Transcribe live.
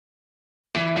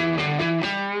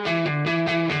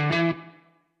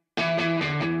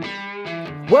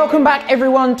Welcome back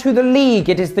everyone to the league.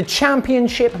 It is the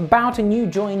championship bout and you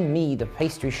join me, the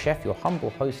pastry chef, your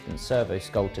humble host and servo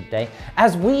skull today,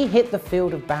 as we hit the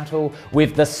field of battle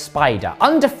with the Spider,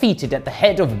 undefeated at the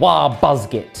head of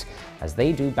Waaagh as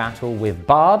they do battle with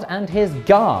Bard and his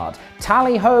guard.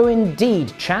 Tally ho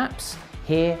indeed, chaps.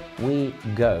 Here we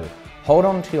go. Hold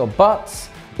on to your butts,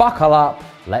 buckle up,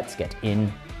 let's get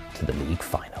into the league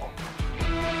final.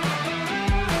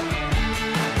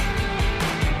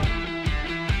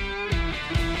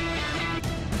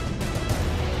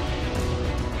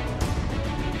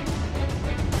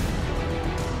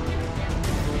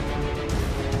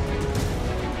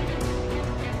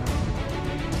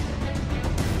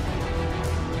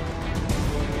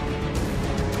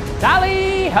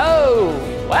 Tally ho!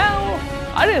 Well,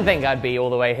 I didn't think I'd be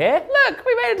all the way here. Look,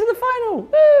 we made it to the final.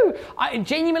 Woo!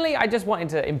 Genuinely, I just wanted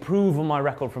to improve on my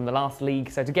record from the last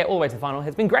league, so to get all the way to the final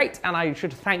has been great, and I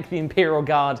should thank the Imperial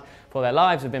Guard for their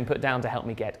lives have been put down to help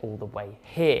me get all the way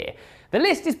here. The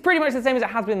list is pretty much the same as it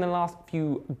has been in the last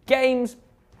few games.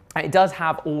 It does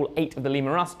have all 8 of the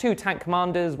Leman Russ, 2 tank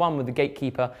commanders, 1 with the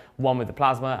Gatekeeper, 1 with the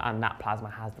Plasma, and that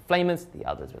Plasma has the Flamers, the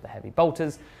others with the Heavy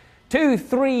Bolters. 2,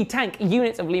 3 tank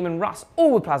units of Leman Russ,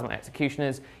 all with Plasma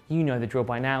Executioners. You know the drill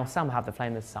by now. Some have the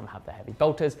Flamers, some have the Heavy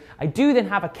Bolters. I do then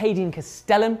have a Cadian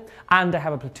Castellum, and I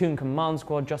have a Platoon Command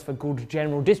Squad just for good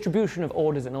general distribution of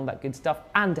orders and all that good stuff,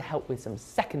 and to help with some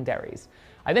secondaries.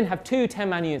 I then have 2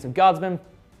 10-man units of Guardsmen,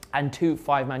 and 2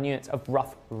 5-man units of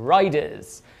Rough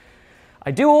Riders. I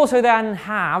do also then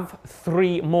have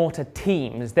 3 mortar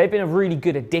teams. They've been a really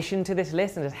good addition to this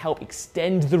list and has helped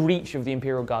extend the reach of the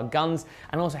Imperial Guard guns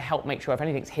and also help make sure if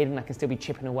anything's hidden I can still be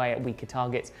chipping away at weaker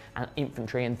targets and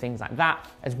infantry and things like that,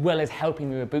 as well as helping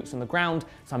me with boots on the ground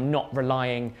so I'm not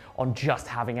relying on just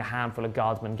having a handful of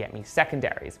guardsmen get me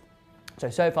secondaries.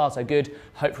 So far so good.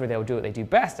 Hopefully they'll do what they do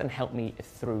best and help me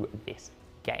through this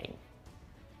game.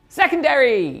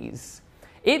 Secondaries!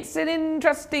 It's an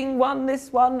interesting one,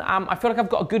 this one. I feel like I've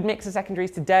got a good mix of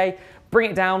secondaries today. Bring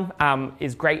It Down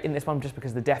is great in this one just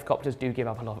because the Death Copters do give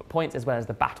up a lot of points as well as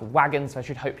the Battle Wagons, so I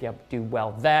should hope you do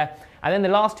well there. And then the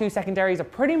last 2 secondaries are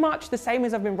pretty much the same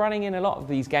as I've been running in a lot of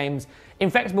these games.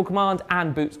 Inflexible Command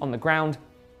and Boots on the Ground.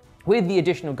 With the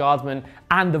additional Guardsman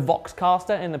and the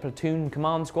Voxcaster in the Platoon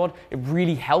Command Squad, it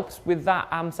really helps with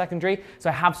that secondary. So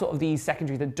I have sort of these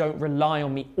secondaries that don't rely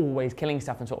on me always killing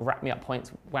stuff and sort of rack me up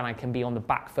points when I can be on the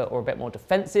back foot or a bit more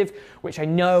defensive, which I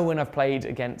know when I've played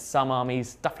against some armies,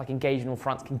 stuff like engaging all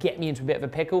fronts can get me into a bit of a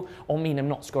pickle or mean I'm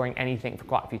not scoring anything for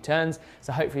quite a few turns.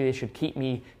 So hopefully this should keep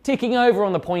me ticking over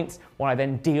on the points while I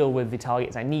then deal with the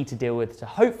targets I need to deal with to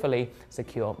hopefully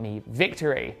secure me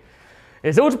victory.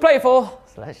 It's all to play for,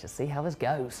 so let's just see how this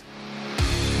goes.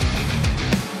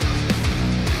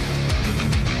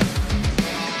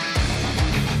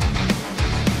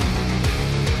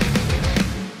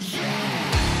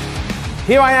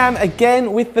 Here I am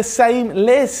again with the same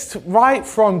list, right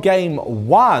from game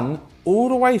 1 all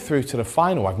the way through to the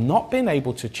final. I've not been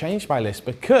able to change my list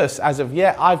because as of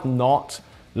yet I've not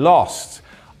lost.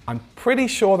 I'm pretty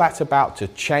sure that's about to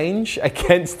change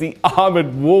against the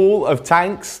armoured wall of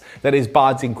tanks that is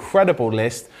Bard's incredible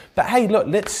list. But hey, look,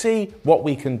 let's see what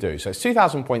we can do. So it's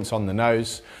 2,000 points on the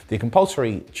nose. The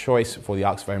compulsory choice for the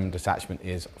Orks Venom detachment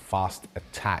is Fast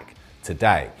Attack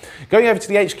today. Going over to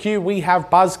the HQ, we have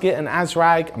Buzzgit and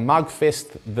Azrag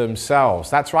Mugfist themselves.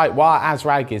 That's right, while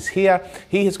Azrag is here,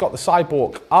 he has got the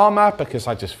Cyborg armor because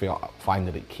I just find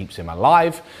that it keeps him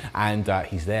alive, and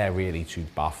he's there really to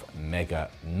buff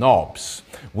Mega Knobs.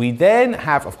 We then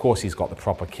have, of course, he's got the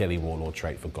proper Killy Warlord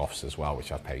trait for Goths as well,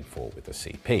 which I've paid for with the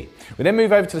CP. We then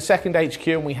move over to the second HQ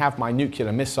and we have my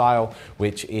nuclear missile,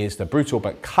 which is the brutal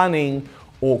but cunning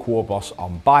Ork Warboss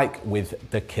on bike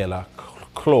with the Killer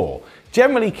Claw.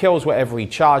 Generally kills whatever he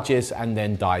charges and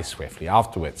then dies swiftly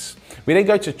afterwards. We then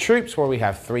go to troops where we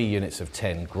have 3 units of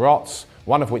 10 grots,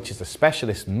 one of which is a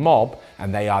specialist mob,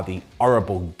 and they are the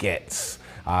Horrible Gets.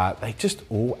 They just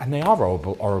all, and they are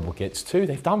horrible Gets too.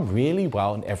 They've done really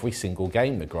well in every single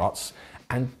game, the grots,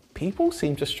 and people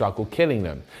seem to struggle killing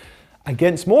them.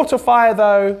 Against mortar fire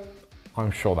though,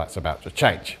 I'm sure that's about to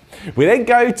change. We then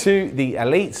go to the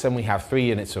elites and we have 3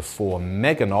 units of 4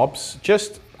 Mega Knobs,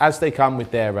 just as they come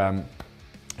with their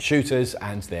shooters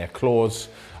and their claws,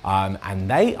 and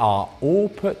they are all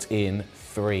put in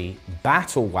 3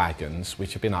 battle wagons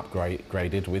which have been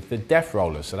upgraded with the death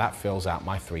rollers, so that fills out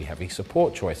my 3 heavy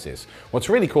support choices. What's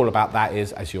really cool about that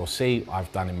is, as you'll see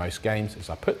I've done in most games,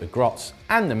 is I put the grots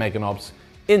and the Mega Knobs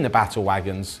in the battle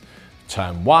wagons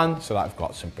turn 1 so that I've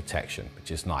got some protection,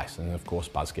 which is nice. And of course,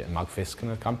 Buzzkit and Mugfist can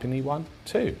accompany 1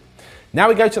 too. Now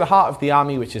we go to the heart of the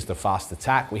army, which is the fast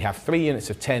attack. We have 3 units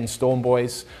of 10 Storm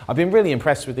Boys. I've been really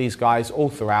impressed with these guys all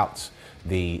throughout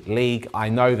the league. I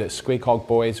know that Squighog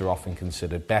Boys are often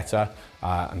considered better,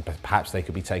 and perhaps they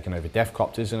could be taken over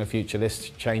Deathcopters in a future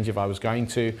list change if I was going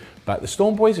to. But the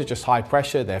Storm Boys are just high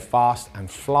pressure, they're fast and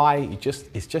fly.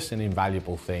 It's just an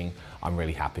invaluable thing. I'm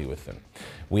really happy with them.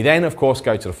 We then, of course,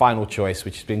 go to the final choice,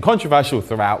 which has been controversial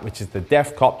throughout, which is the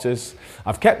Deathcopters.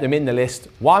 I've kept them in the list,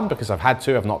 1, because I've had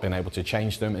to, I've not been able to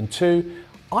change them, and 2,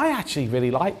 I actually really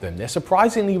like them. They're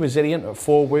surprisingly resilient at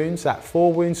 4 wounds. That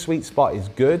 4 wound sweet spot is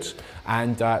good,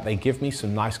 and they give me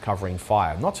some nice covering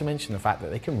fire. Not to mention the fact that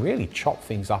they can really chop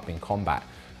things up in combat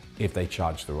if they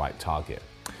charge the right target.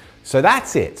 So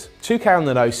that's it. 2K on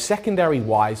the nose. Secondary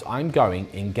wise, I'm going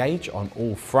engage on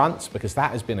all fronts because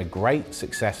that has been a great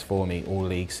success for me all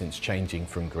league since changing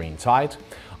from Green Tide.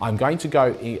 I'm going to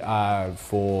go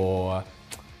for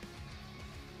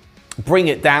Bring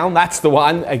It Down, that's the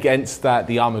one, against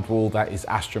the armoured wall that is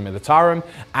Astra Militarum.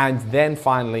 And then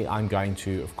finally, I'm going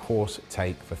to, of course,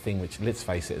 take the thing which, let's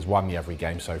face it, has won me every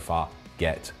game so far,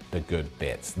 get the good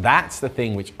bits. That's the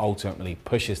thing which ultimately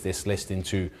pushes this list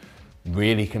into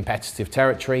really competitive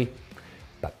territory.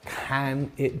 But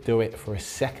can it do it for a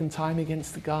second time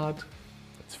against the Guard?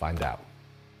 Let's find out.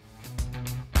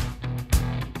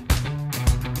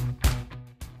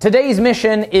 Today's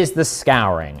mission is the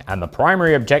Scouring, and the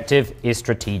primary objective is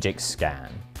strategic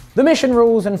scan. The mission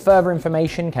rules and further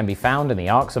information can be found in the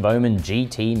Arks of Omen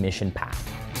GT mission pack.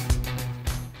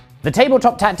 The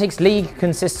Tabletop Tactics League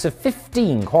consists of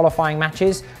 15 qualifying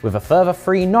matches with a further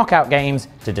 3 knockout games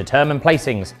to determine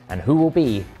placings and who will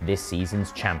be this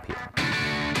season's champion.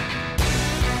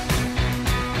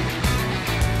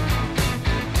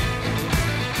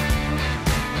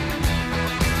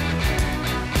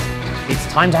 It's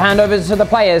time to hand over to the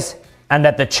players and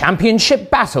let the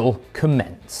championship battle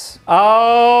commence.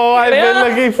 Oh, I've been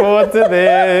looking forward to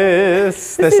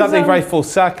this. There's something very full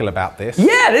circle about this.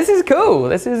 Yeah, this is cool.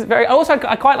 This is very. Also,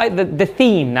 I quite like the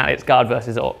theme that it's Guard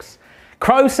versus Orcs.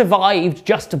 Crow survived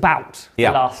just about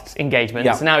the last engagement,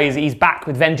 so now he's back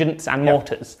with vengeance and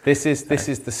mortars. This is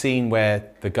the scene where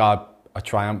the Guard are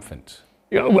triumphant.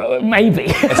 Well, maybe.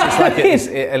 It's just like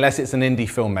unless it's an indie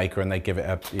filmmaker and they give it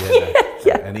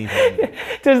an evening.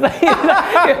 Just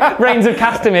like, Reigns of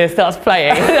Castamere starts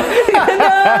playing.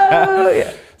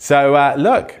 No! So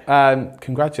look,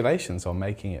 congratulations on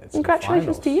making it.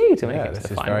 Congratulations to you to make it to the final.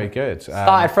 This is very good.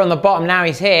 Started from the bottom, now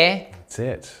he's here. That's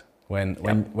it.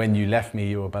 When you left me,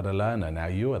 you were but a learner. Now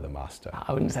you are the master.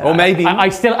 I wouldn't say or that. Maybe I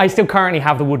still currently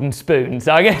have the wooden spoon.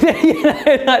 So I guess,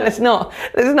 let's not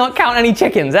count any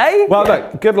chickens, eh? Well,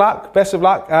 look. Good luck. Best of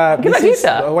luck. Good luck,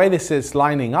 sir. The way this is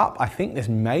lining up, I think this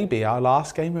may be our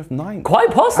last game of 9.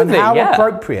 Quite possibly. And how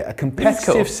appropriate! A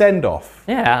competitive send-off.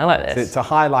 Yeah, I like this. To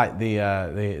highlight the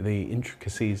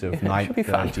intricacies of Night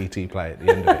GT play at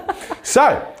the end of it.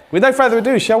 So, with no further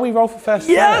ado, shall we roll for first?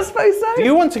 Yeah, I suppose so. Do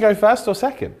you want to go first or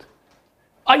second?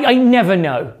 I never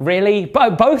know, really.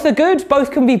 Both are good,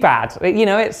 both can be bad. You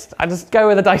know, I just go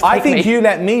with the dice. I think you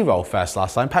let me roll first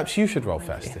last time. Perhaps you should roll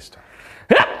first this time.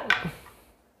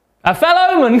 A fell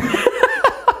omen.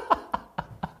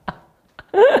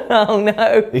 Oh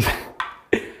no.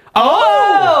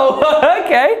 Oh,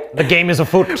 okay. The game is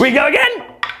afoot. We go again.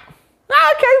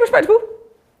 Okay, respectable.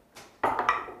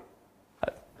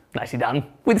 Nicely done,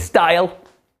 with style.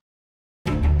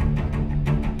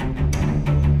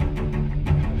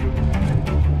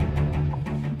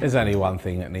 There's only one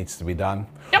thing that needs to be done.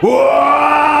 Yep.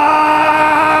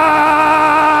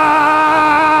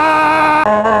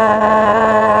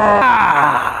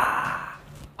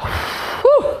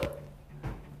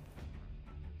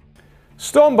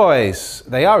 Storm Boys,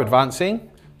 they are advancing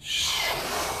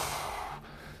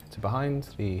to behind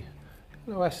the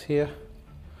LOS here.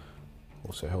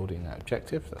 Also holding that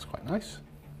objective, that's quite nice.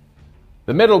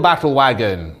 The middle battle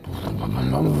wagon.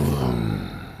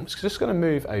 It's just going to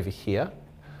move over here.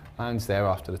 Lands there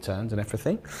after the turns and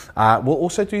everything. We'll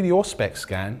also do the Auspex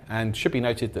scan, and should be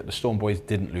noted that the Storm Boys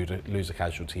didn't lose a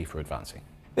casualty for advancing.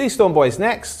 These Storm Boys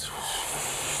next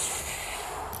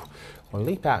will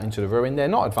leap out into the ruin. They're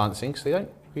not advancing, so they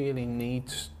don't really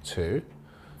need to.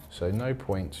 So no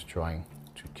point trying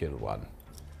to kill one.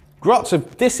 Grots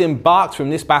have disembarked from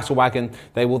this battle wagon.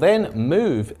 They will then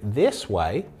move this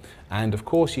way. And of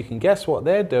course, you can guess what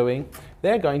they're doing.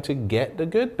 They're going to get the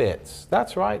good bits.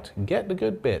 That's right, get the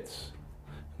good bits.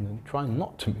 And then try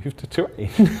not to move the terrain.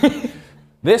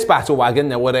 This battle wagon,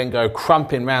 they will then go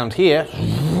crumping round here.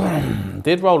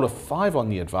 Did roll a 5 on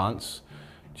the advance,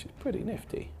 which is pretty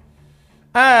nifty.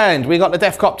 And we got the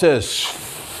Deathcopters.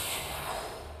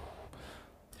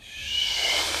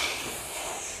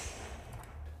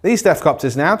 These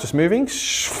Deathcopters now just moving.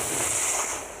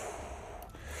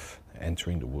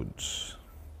 Entering the woods.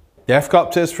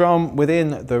 Deathcopters from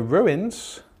within the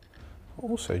ruins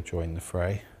also join the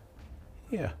fray.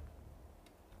 Here.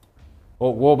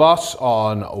 War Boss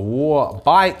on War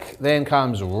Bike then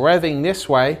comes revving this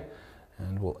way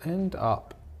and will end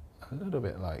up a little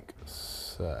bit like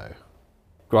so.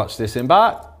 Grotch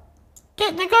disembark.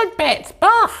 Get the good bits,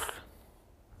 buff!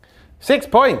 6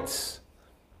 points.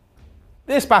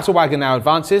 This battle wagon now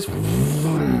advances. Not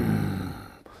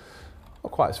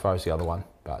quite as far as the other one,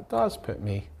 but it does put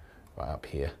me right up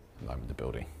here in line with the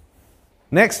building.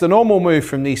 Next, the normal move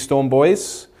from these Storm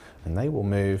Boys, and they will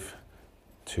move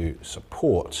to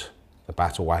support the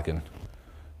battle wagon,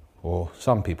 or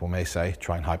some people may say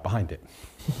try and hide behind it.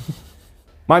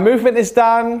 My movement is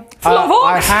done.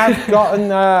 I have gotten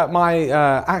my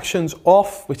actions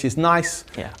off, which is nice.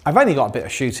 Yeah. I've only got a bit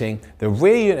of shooting. The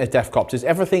rear unit of Deathcopters,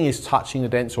 everything is touching the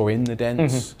dents or in the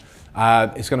dents.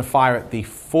 It's going to fire at the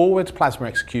forward plasma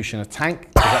executioner tank,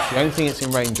 because that's the only thing it's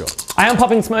in range of. I am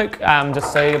popping smoke,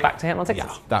 just so you're back to hit on 6.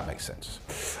 Yeah, that makes sense.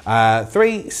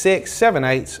 3, 6, 7,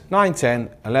 8, 9, 10,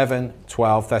 11,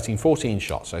 12, 13, 14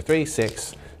 shots. So 3,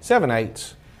 6, 7,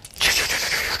 8,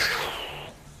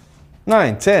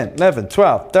 9, 10, 11,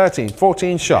 12, 13,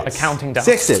 14 shots. Accounting down.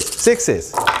 Sixes,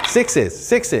 sixes, sixes,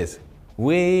 sixes.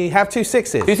 We have 2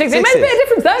 6s. 2 6s. It made a bit of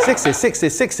difference though. Sixes,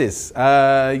 sixes, sixes.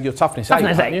 Your toughness 8,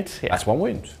 aren't you? Yeah. That's 1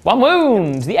 wound. 1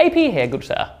 wound. The AP here, good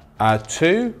sir.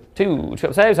 2. 2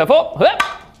 up save, so 4.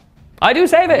 I do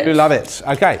save it. You love it.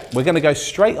 Okay, we're going to go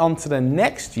straight on to the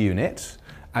next unit,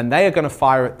 and they are going to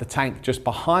fire at the tank just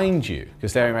behind you,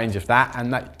 because they're in range of that,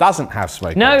 and that doesn't have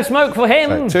smoke. No smoke for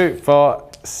him. So 2, 4,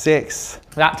 6.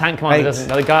 That tank commander 8. doesn't.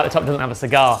 The guy at the top doesn't have a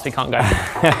cigar, so he can't go.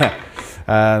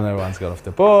 No one's got off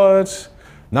the board.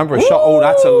 Number of shots. Oh,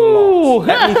 that's a lot.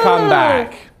 Let me come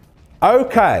back.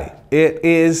 Okay, it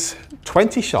is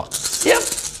 20 shots. Yep.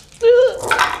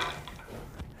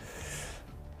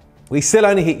 We still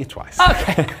only hit you twice.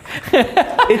 Okay.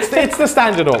 it's the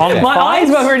standard order. My eyes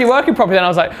weren't really working properly, and I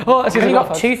was like, oh, that's You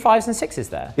got 2 5s and 6s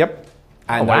there. Yep.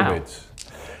 And Oh, no wow. woods.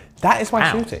 That is my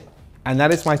Wow. shooting. And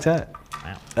that is my turn.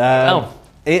 Oh.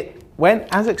 It went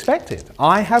as expected.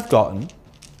 I have gotten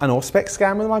an All-Spec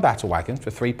scan with my battle wagon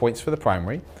for 3 points for the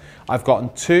primary. I've gotten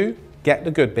 2 get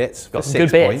the good bits for 6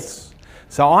 good bits. points.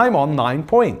 So I'm on 9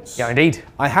 points. Yeah, indeed.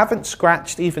 I haven't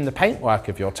scratched even the paintwork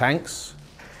of your tanks.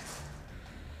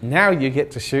 Now you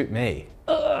get to shoot me.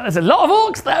 There's a lot of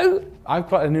orcs though. I've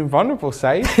got an invulnerable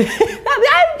save.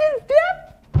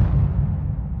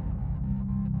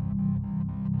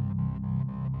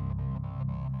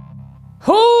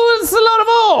 Oh, it's a lot of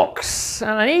orcs,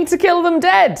 and I need to kill them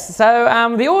dead.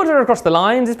 So the order across the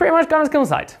lines is pretty much gunners kill on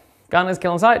sight. Gunners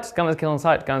kill on sight, gunners kill on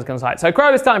sight, gunners kill on sight. So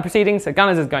Crow is starting proceedings, so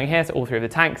gunners is going here, so all 3 of the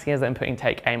tanks. Here's them putting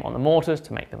take aim on the mortars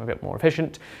to make them a bit more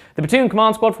efficient. The platoon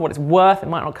command squad, for what it's worth, it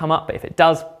might not come up, but if it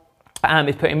does,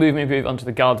 is putting movement move onto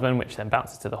the guardsmen, which then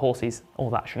bounces to the horses, all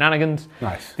that shenanigans.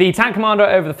 Nice. The tank commander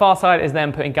over the far side is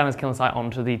then putting gunners kill on sight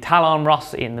onto the Talon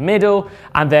Russ in the middle,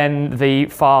 and then the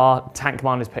far tank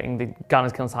commander is putting the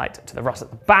gunners kill on sight to the Russ at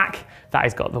the back. That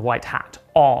has got the white hat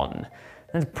on.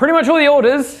 That's pretty much all the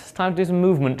orders. It's time to do some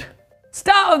movement.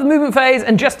 Start of the movement phase,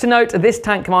 and just to note, this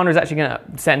tank commander is actually going to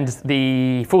send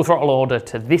the full throttle order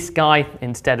to this guy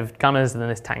instead of gunners, and then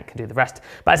this tank can do the rest.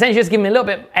 But essentially just give me a little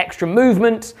bit extra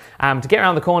movement to get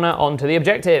around the corner onto the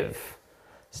objective.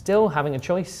 Still having a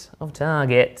choice of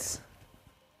targets.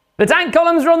 The tank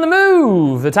columns are on the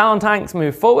move. The Talon tanks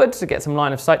move forward to get some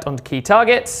line of sight onto key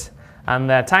targets, and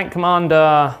their tank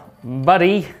commander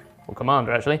buddy, or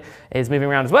commander actually, is moving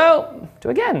around as well to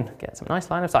again get some nice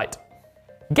line of sight.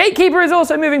 Gatekeeper is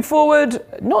also moving forward,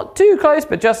 not too close,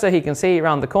 but just so he can see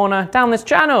around the corner down this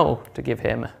channel to give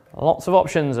him lots of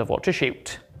options of what to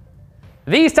shoot.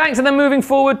 These tanks are then moving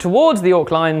forward towards the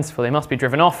Orc lines, for they must be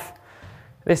driven off.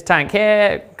 This tank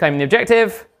here claiming the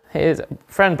objective, his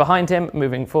friend behind him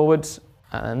moving forwards,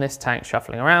 and this tank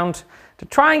shuffling around to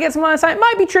try and get some line of sight.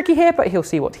 Might be tricky here, but he'll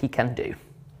see what he can do.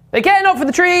 They're getting up for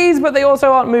the trees, but they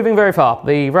also aren't moving very far.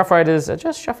 The Rough Riders are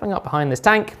just shuffling up behind this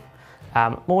tank.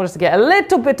 More just to get a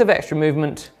little bit of extra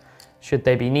movement should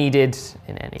they be needed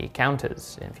in any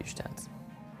counters in future turns.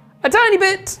 A tiny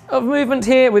bit of movement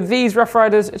here with these Rough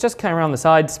Riders. It's just coming around the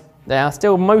sides. They are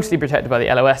still mostly protected by the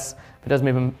LOS, but it does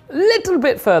move them a little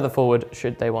bit further forward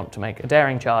should they want to make a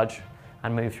daring charge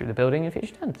and move through the building in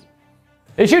future turns.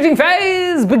 The shooting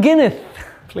phase beginneth.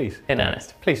 Please. In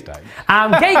earnest. Please don't.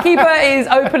 Gatekeeper is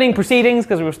opening proceedings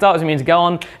because we'll start as we mean to go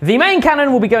on. The main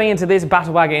cannon will be going into this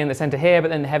battle wagon in the centre here, but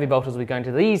then the heavy bolters will be going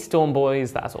to these storm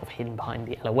boys that are sort of hidden behind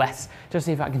the LOS, just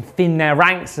to see if I can thin their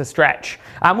ranks a stretch.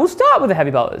 We'll start with the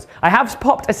heavy bolters. I have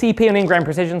popped a CP on ingrained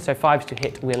precision, so 5s to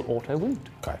hit will auto wound.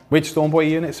 Okay. Which storm boy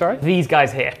unit, sorry? These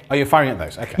guys here. Oh, you're firing at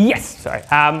those, okay. Yes, sorry.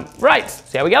 Right,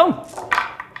 so here we go.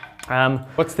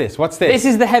 What's this? What's this? This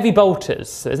is the heavy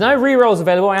bolters. There's no rerolls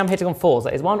available. I am hitting on 4s.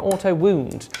 That is 1 auto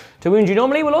wound. To wound you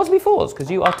normally will also be 4s because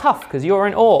you are tough, because you're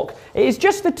an orc. It is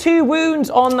just the 2 wounds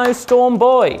on those storm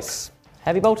boys.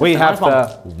 Heavy bolters. We have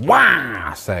the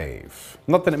Waaagh save.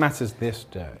 Not that it matters this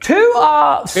day. 2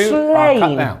 are slain. Are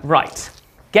cut down. Right.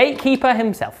 Gatekeeper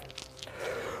himself.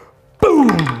 Boom.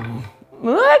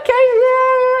 Okay,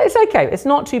 yeah, it's okay. It's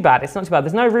not too bad. It's not too bad.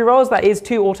 There's no rerolls. That is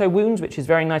 2 auto wounds, which is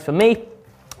very nice for me.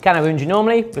 Can I wound you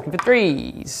normally? Looking for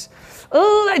 3s.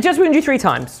 Oh, I just wound you 3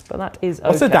 times, but that is okay.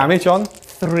 What's the damage on?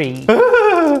 3.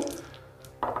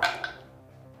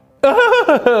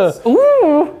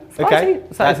 Ooh, okay,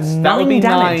 so that would be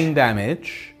 9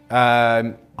 damage.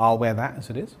 I'll wear that as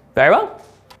it is. Very well.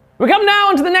 We come now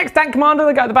on to the next tank commander,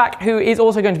 the guy at the back, who is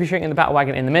also going to be shooting the battle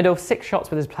wagon in the middle. 6 shots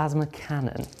with his plasma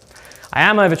cannon. I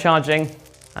am overcharging.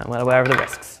 I'm well aware of the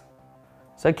risks.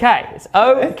 It's okay. It's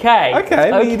okay.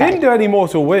 Okay, but you didn't do any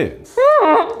mortal wounds.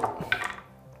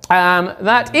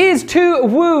 That is 2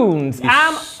 wounds.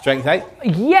 Strength 8?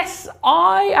 Yes,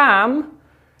 I am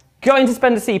going to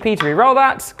spend a CP to reroll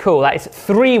that. Cool, that is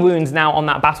 3 wounds now on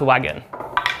that battle wagon.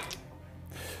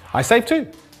 I saved 2.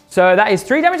 So that is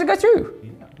 3 damage to go through.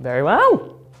 Yeah. Very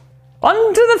well.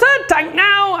 On to the 3rd tank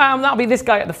now. That'll be this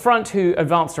guy at the front who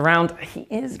advanced around. He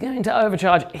is going to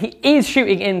overcharge. He is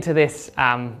shooting into this.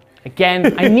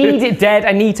 Again, I need it dead.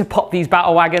 I need to pop these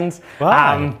battle wagons.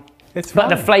 Wow. But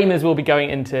the flamers will be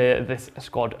going into this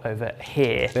squad over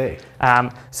here.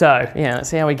 So, yeah, let's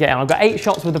see how we get on. I've got 8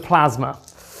 shots with the plasma.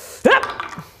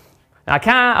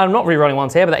 I'm not re-rolling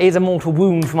ones here, but that is a mortal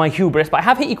wound for my hubris. But I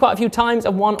have hit you quite a few times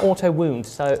and 1 auto wound.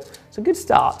 So it's a good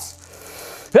start.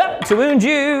 To wound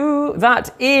you,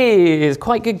 that is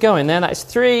quite good going there. That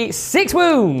is 6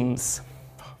 wounds.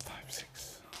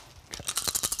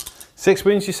 6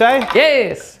 wounds, you say?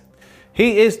 Yes.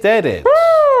 He is deaded.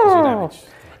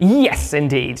 Yes,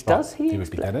 indeed. Does he? He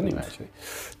would be dead anyway, actually.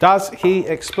 Does he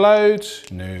explode?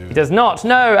 No. He does not.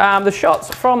 No. The shots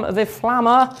from the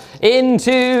flammer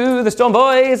into the storm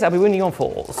boys. I'll be wounding you on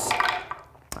 4s.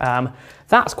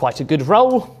 That's quite a good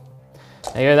roll.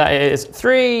 There you go. That is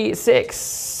 3, 6,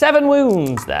 7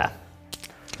 wounds there.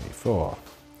 3, 4,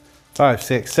 5,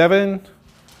 6, 7.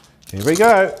 Here we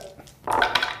go.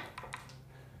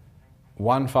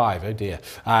 1, 5, oh dear.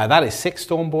 That is 6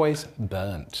 storm boys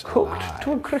burnt. Cooked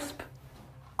to a crisp.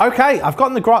 Okay, I've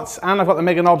gotten the Grots and I've got the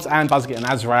Mega Knobs and Buzzgit and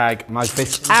Azrag. My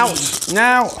fist out.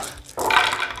 Now,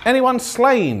 anyone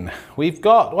slain? We've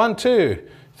got 1, 2,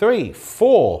 3,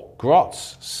 4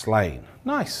 Grots slain.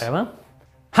 Nice. Very well.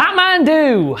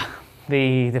 Hatmandu,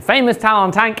 the famous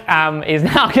Talon tank, is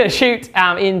now going to shoot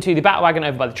into the battle wagon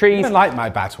over by the trees. You don't like my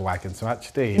battle wagon so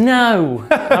much, do you? No,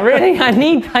 I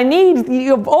need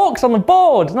your orcs on the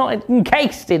board, not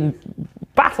encased in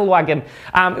battle wagon.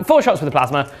 4 shots with the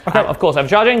plasma. Okay. Of course,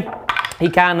 overcharging. He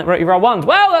can roll 1s.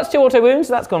 Well, that's 2 auto wounds,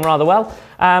 so that's gone rather well.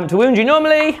 To wound you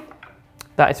normally,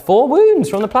 that is 4 wounds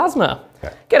from the plasma.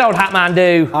 Okay. Good old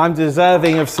Hatmandu. I'm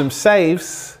deserving of some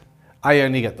saves. I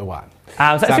only get the 1.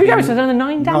 So 3 damage, so only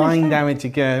 9 damage. 9 damage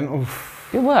again. Oof.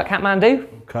 Good work, Hatmandu.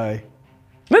 Okay.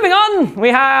 Moving on, we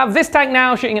have this tank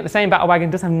now shooting at the same battle wagon.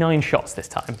 Does have 9 shots this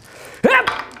time.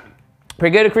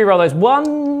 Pretty good if we roll those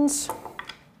 1s.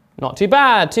 Not too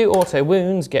bad. 2 auto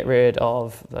wounds. Get rid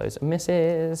of those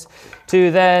misses.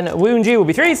 To then wound you will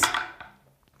be 3s.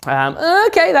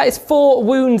 Okay, that is 4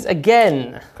 wounds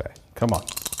again. Okay, come on.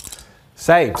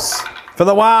 Saves for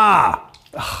the Waaagh.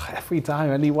 Oh, every time,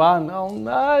 only 1. Oh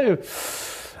no.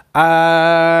 If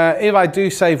I do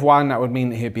save 1, that would mean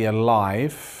that he'd be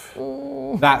alive.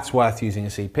 That's worth using a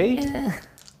CP. Yeah.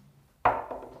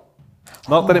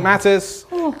 Not that it matters.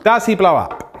 Does he blow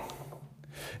up?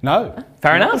 No.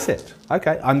 Fair enough. That's it.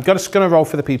 Okay, I'm just going to roll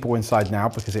for the people inside now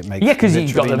because it makes because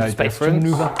you've got no space difference. to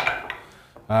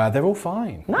maneuver. They're all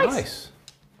fine. Nice.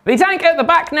 The tank at the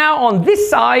back now on this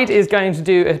side is going to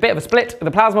do a bit of a split. The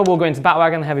plasma will go into the battle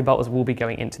wagon, the heavy bolters will be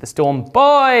going into the storm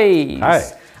boys.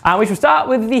 Okay. We shall start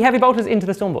with the heavy bolters into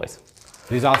the storm boys.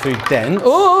 These are through dents.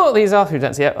 Oh, these are through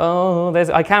dents, yeah. Oh,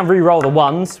 I can re-roll the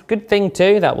 1s. Good thing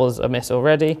too, that was a miss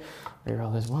already. Re-roll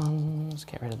those 1s,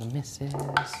 get rid of the misses.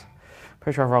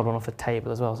 Pretty sure I rolled one off the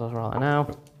table as well, so I'll roll that now.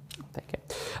 Take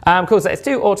it. Cool, so it's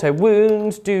 2 auto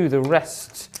wounds, do the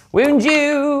rest. Wound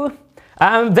you.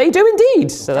 They do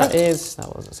indeed. So that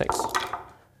was a 6.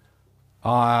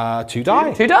 2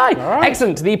 die. 2 die. Right.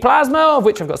 Excellent. The plasma, of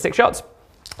which I've got 6 shots.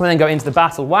 We'll then go into the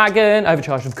battle wagon,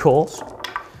 overcharged of course.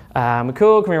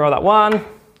 Cool, can we roll that 1?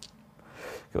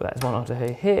 Cool, that is 1 auto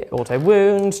hit, auto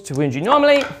wound to wound you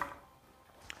normally.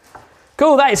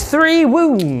 Cool, that is 3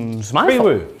 wounds. 3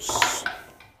 wounds.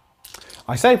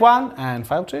 I save 1 and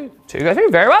fail 2. 2 go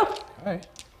through, very well. Okay.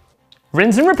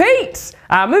 Rinse and repeat.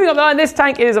 Moving up the line, this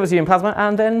tank is obviously in plasma,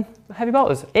 and then the heavy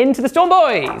bolters. Into the Storm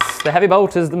Boys, the heavy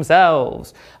bolters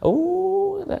themselves.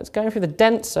 Oh, that's going through the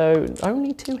dent, so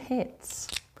only 2 hits.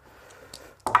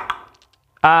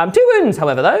 2 wounds,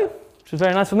 however, though, which was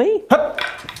very nice for me.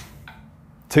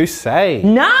 2 save.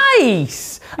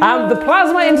 Nice! The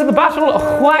plasma into the battle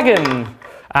wagon.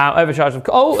 Overcharge of...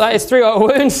 Oh, that is 3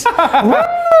 wounds.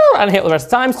 And hit all the rest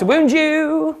of the times to wound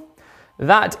you.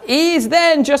 That is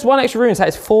then just 1 extra wound, so that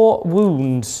is 4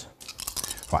 wounds.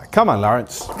 Right, come on,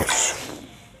 Lawrence.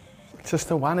 Just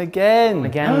the 1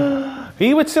 again.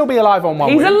 He would still be alive on 1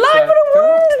 wound. He's alive on a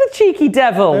wound, the cheeky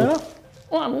devil. Yeah.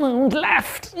 1 wound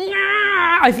left.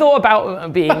 I thought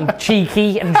about being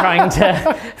cheeky and trying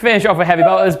to finish off with heavy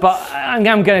bolters, but I'm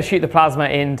going to shoot the plasma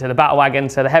into the battle wagon,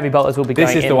 so the heavy bolters will be going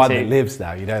into... This is the one that lives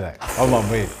now, you know that. On 1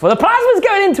 wound. Well, the plasma's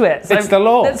going into it. So it's the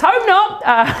law. Let's hope not.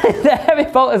 The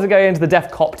heavy bolters are going into the death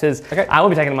copters. Okay. I will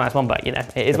be taking the -1, but you know,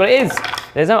 it is what it is.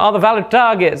 There's no other valid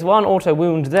targets. 1 auto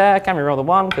wound there. Can we roll the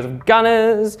 1 because of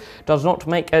gunners? Does not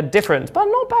make a difference, but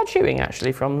not bad shooting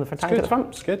actually from the tank at the front.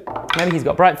 It's good. Maybe he's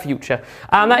got a bright future.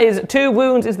 That is 2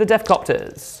 wounds into the death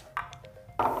copters.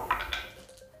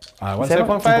 1 save,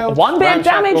 1 failed. 1 bit of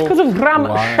damage because of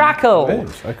Ramshackle.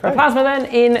 Okay. The plasma then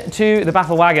into the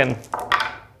battle wagon.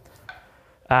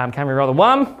 Can we roll the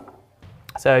 1?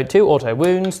 So 2 auto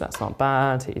wounds, that's not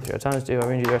bad. Hit you 3 times, do I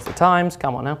wound you the rest of the times?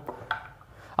 Come on now.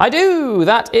 I do,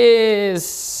 that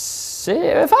is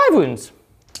 5 wounds.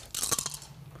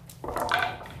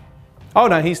 Oh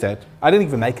no, he's dead. I didn't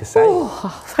even make a save.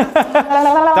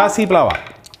 Does he blow up?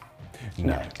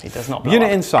 No. He does not blow Unit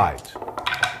up. inside.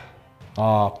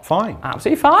 Fine.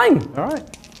 Absolutely fine. All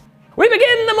right. We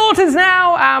begin the mortars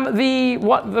now. The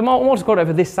mortar squad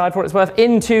over this side, for what it's worth,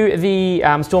 into the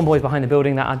Storm Boys behind the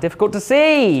building that are difficult to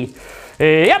see.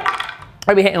 Yep.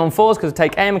 We'll be hitting on 4s because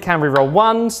take aim. Can we roll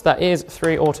 1s? That is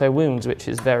 3 auto wounds, which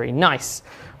is very nice.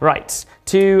 Right.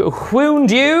 To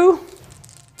wound you.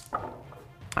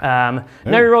 No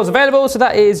rerolls available, so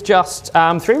that is just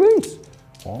 3 wounds.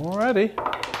 Already.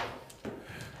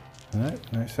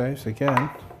 No saves again.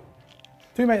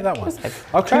 Do make that one.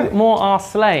 Okay. 2 more are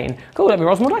slain. Cool, let me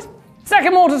roll some more dice.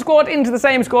 Second mortar squad into the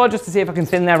same squad just to see if I can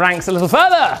thin their ranks a little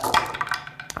further.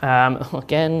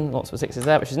 Again, lots of 6s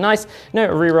there, which is nice. No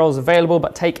rerolls available,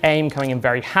 but take aim coming in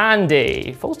very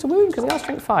handy. Falls to wound because they are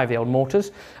strength 5, the old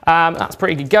mortars. That's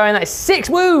pretty good going. That is 6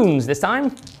 wounds this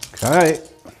time. Okay.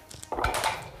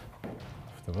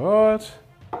 Off the board.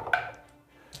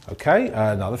 Okay,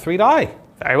 another 3 die.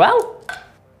 Very well.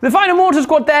 The final mortar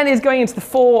squad then is going into the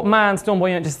 4-man Storm Boy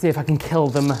unit just to see if I can kill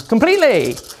them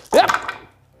completely. Yep.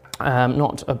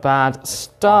 Not a bad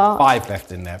start. 5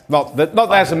 left in there. Not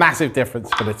there's a massive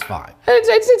difference, but it's fine.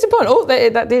 It's a point. Oh, they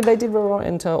did roll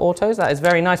into autos. That is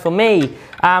very nice for me.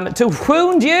 To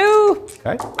wound you.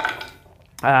 Okay.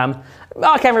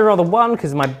 I can't reroll the 1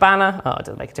 because of my banner. Oh, it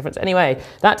doesn't make a difference. Anyway,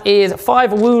 that is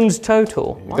 5 wounds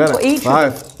total. 1 for each.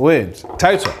 5 wounds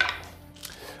total.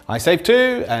 I save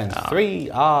 2 and 3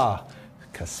 are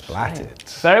splattered.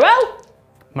 Very well.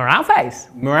 Morale phase.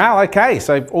 Morale, okay,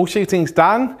 so all shooting's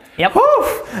done. Yep. Woo!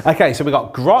 Okay, so we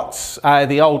got Grots,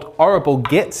 the old horrible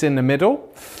gits in the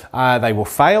middle. They will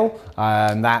fail.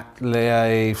 That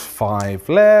leaves 5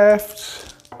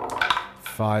 left.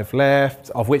 5 left,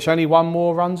 of which only 1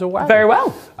 more runs away. Very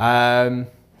well.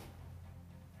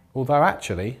 Although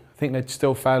actually, I think they'd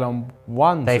still fail on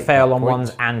 1s. They fail on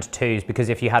 1s and 2s because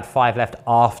if you had 5 left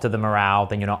after the morale,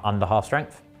 then you're not under half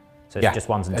strength. So it's just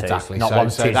 1s and 2s, exactly. not so,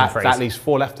 1s, so 2s and 3s. that leaves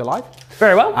 4 left alive.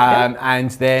 Very well.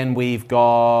 And then we've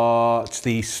got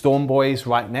the Storm Boys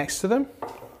right next to them.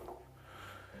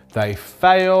 They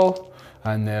fail,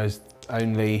 and there's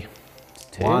only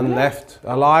 1 left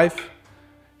alive.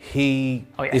 He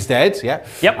is dead, yeah.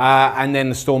 Yep. And then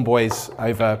the Storm Boys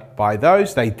over by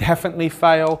those, they definitely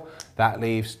fail. That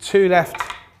leaves 2 left.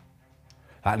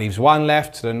 That leaves 1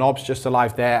 left. The Knob's just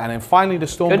alive there. And then finally the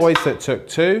Storm Boys that took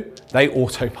 2, they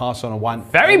auto pass on a 1.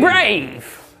 Very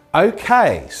brave.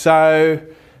 Okay, so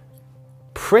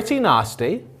pretty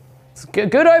nasty. It's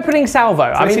good opening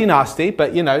salvo. Pretty nasty,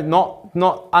 but you know, not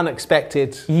not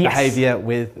unexpected behaviour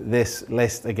with this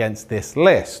list against this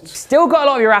list. Still got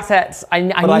a lot of your assets. I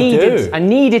needed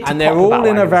to and they're all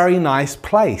in a very nice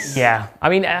place. Yeah, I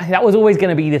mean, that was always going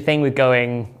to be the thing with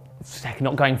going second,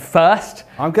 not going first.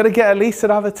 I'm going to get at least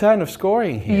another turn of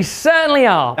scoring here. You certainly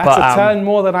are. That's a turn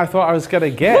more than I thought I was going to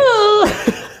get.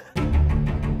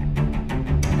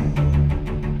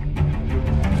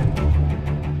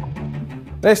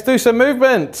 Let's do some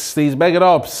movements. These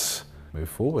Megadobs. Move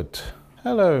forward.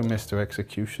 Hello, Mr.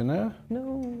 Executioner.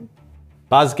 No.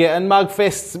 Buzzgit and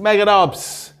Mugfists,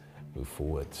 Megadobs. Move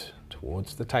forward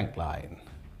towards the tank line.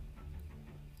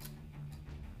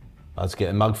 Buzzgit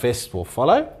and Mugfists will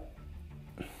follow.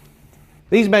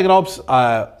 These Megadobs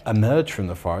emerge from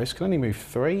the forest, can only move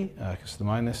 3 because of the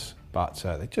minus, but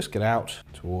they just get out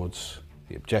towards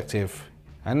the objective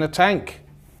and the tank.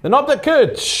 The knob that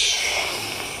could.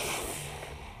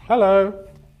 Hello.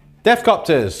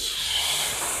 Deathcopters.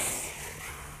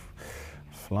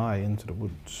 Fly into the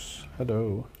woods.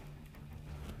 Hello.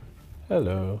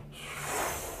 Hello.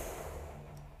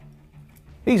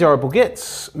 These horrible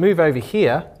gits move over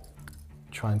here,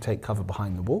 try and take cover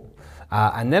behind the wall.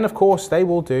 And then, of course, they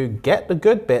will do get the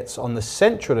good bits on the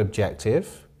central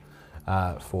objective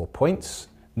for points.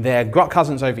 Their Grot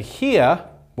cousins over here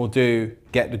will do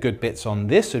get the good bits on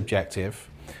this objective.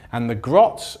 And the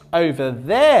Grots over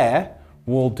there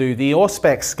will do the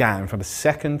Auspex scan for the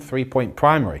second 3-point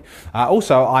primary.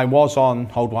 Also, I was on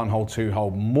hold 1, hold 2,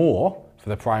 hold more for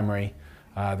the primary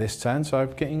this turn, so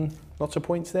I'm getting lots of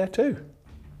points there too.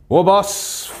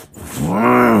 Warboss.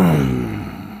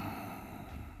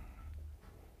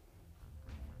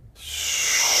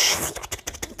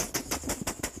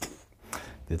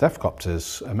 The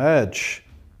Deathcopters emerge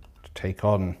to take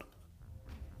on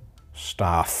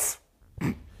Staff.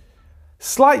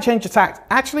 Slight change of tact.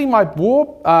 Actually, my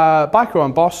war biker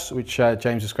on boss, which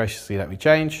James has graciously let me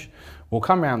change, will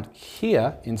come around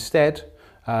here instead.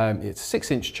 It's a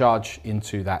 6-inch charge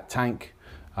into that tank,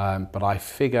 but I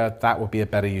figure that would be a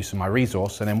better use of my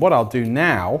resource. And then what I'll do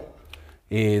now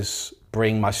is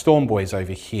bring my Storm Boys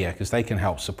over here because they can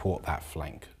help support that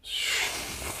flank.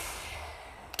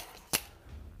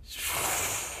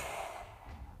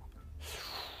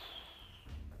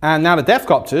 And now the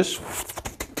Deathcopters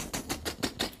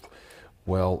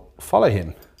will follow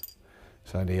him.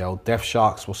 So the old Death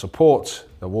Sharks will support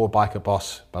the War Biker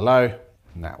boss below,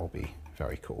 and that will be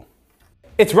very cool.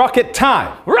 It's rocket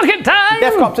time! Rocket time!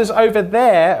 Deathcopters over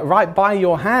there, right by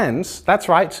your hands. That's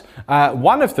right.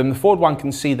 One of them, the forward one,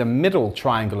 can see the middle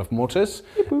triangle of mortars,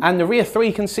 and the rear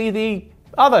 3 can see the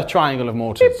other triangle of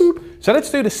mortars. So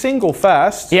let's do the single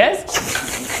first. Yes?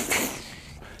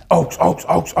 Oaks, oaks,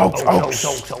 oaks, oaks, oaks.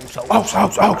 Oaks,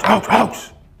 oaks, oaks, oaks,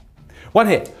 oaks. One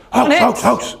hit. Oaks, oaks,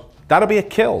 oaks. That'll be a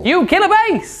kill. You kill a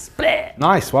base. Split.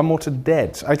 Nice, one more to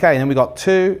dead. Okay, and then we got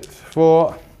 2,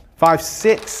 4, 5,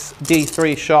 6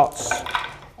 D3 shots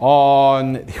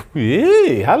on,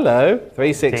 hello,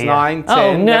 3, 6, 9,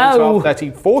 10, 11, 12,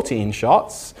 13, 14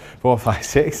 shots. 4, 5,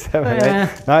 6, 7,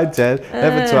 8, 9, 10,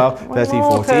 11, 12, 13,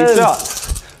 14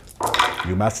 shots.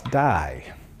 You must die.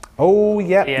 Oh,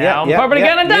 yep, I'm probably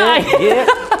gonna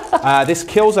die. This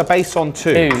kills a base on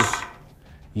 2s.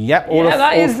 Yep, all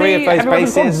 3 of those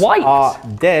bases are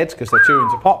dead because they're 2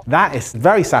 into pop. That is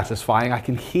very satisfying. I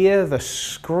can hear the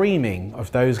screaming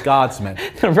of those guardsmen.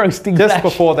 Roasting just flesh.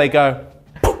 Before they go.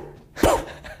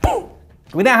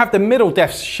 We now have the middle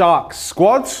Death Shark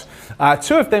squads.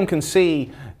 2 of them can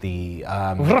see the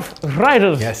Rough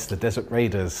Riders. Yes, the Desert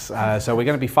Raiders. So we're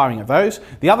going to be firing at those.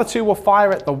 The other 2 will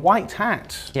fire at the White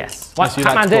Hat. Yes, White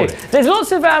Hat Man do. There's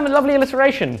lots of lovely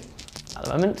alliteration at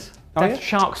the moment. Death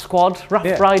Shark Squad,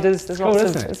 Rough Riders. There's lots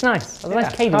of, it's nice. There's a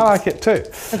nice cadence. I like it too.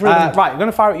 Right, I'm going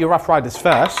to fire at your Rough Riders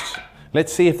first.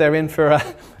 Let's see if they're in for a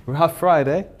Rough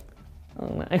Friday. Oh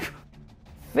no. I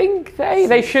think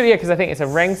they should, yeah, because I think it's a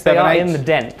ring. So 7, 8. In the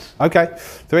dent. Okay,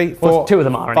 3, 4, well, 2 of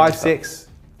them are 5, 6,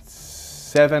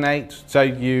 7, 8. So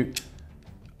you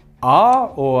are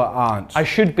or aren't? I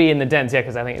should be in the dents, yeah,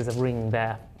 because I think there's a ring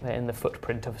there in the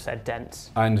footprint of said dents.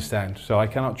 I understand. So I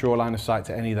cannot draw a line of sight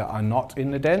to any that are not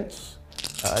in the dents?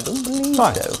 I don't believe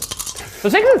so. So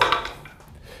 6s.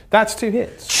 That's 2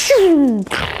 hits.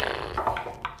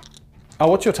 Oh,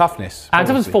 what's your toughness?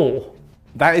 Toughness 4.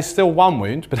 That is still 1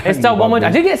 wound, but it's still 1 wound.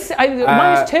 I did get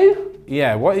 -2.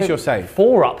 Yeah. What is your save?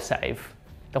 4 up save.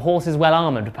 The horse is well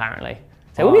armoured, apparently.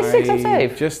 So it will be a 6 up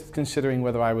save. Just considering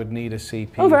whether I would need a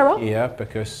CP here,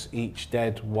 because each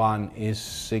dead one is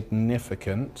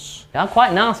significant. They are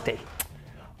quite nasty.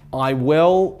 I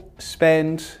will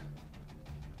spend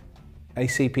a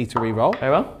CP to reroll.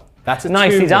 Very well. That's a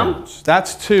nicely 2 done. Wounds.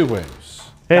 That's 2 wounds.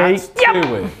 That's 2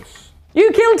 wounds. You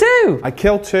killed 2. I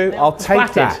killed 2. I'll take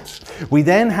Splatted. that. We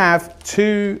then have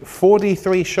 2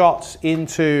 4d3 shots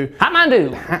into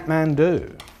Hatmandu.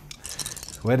 Hatmandu.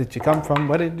 Where did you come from?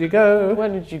 Where did you go? Where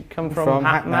did you come from,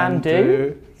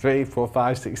 Hatmandu? 3, 4,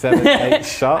 5, 6, 7, 8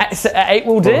 shots. 8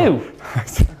 will do.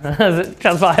 As it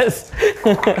transpires.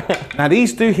 Now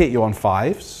these do hit you on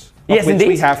 5s. Yes, of which indeed.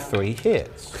 we have 3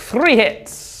 hits. 3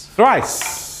 hits.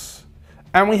 Thrice.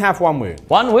 And we have 1 wound.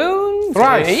 1 wound.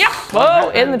 Thrice. Yep. Oh,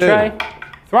 in the tray.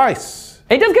 Thrice.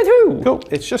 It does go through. Cool.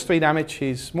 It's just 3 damage.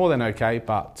 He's more than okay,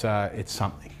 but it's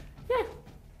something. Yeah.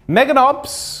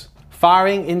 Meganobs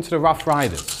firing into the Rough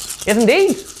Riders. Yes,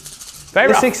 indeed. Very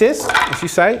The rough. 6s, as you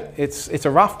say, it's a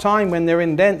rough time when they're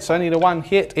in dents. Only the 1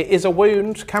 hit. It is a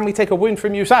wound. Can we take a wound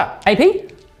from you, sir?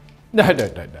 AP? No.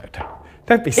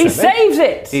 Don't be silly. He saves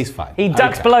it. He's fine. He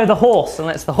ducks Okay. below the horse and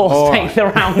lets the horse All take right. the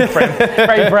round for him.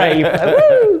 Very brave.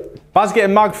 Woo! Buzzget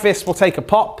and Mugfist will take a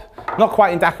pop. Not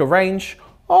quite in Daka range.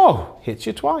 Oh, hits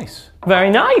you twice. Very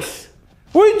nice.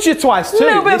 Wounds you twice too.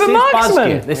 Little bit This of a is marksman.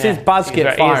 Buzzget. This is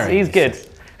Buzzget firing. He's good.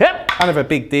 Yep. Kind of a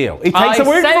big deal. He takes a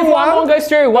wound saved from one. One goes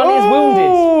through. One is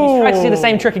wounded. He's tried to do the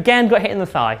same Oh. trick again. Got hit in the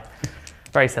thigh.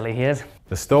 Very silly he is.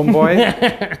 The Storm Boy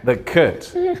that could.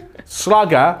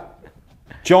 Slugger,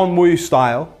 John Woo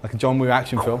style, like a John Woo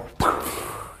action film.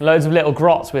 Loads of little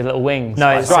grots with little wings. No,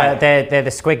 it's, right. they're the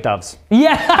squig doves.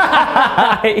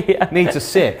 Yeah. Yeah. Needs a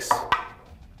 6.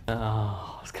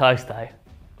 Oh, it's close though. It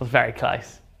was very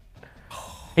close.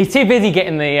 He's too busy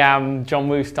getting the John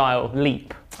Woo style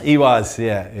leap. He was,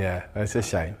 yeah. It's a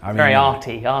shame. I mean, Very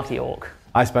arty orc.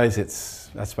 I suppose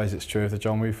it's true of the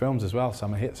John Woo films as well.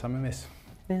 Some are hit, some are miss.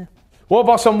 Yeah.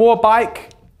 Warboss on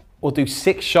Warbike will do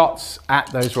 6 shots at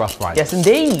those Rough Riders. Yes,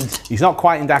 indeed. He's not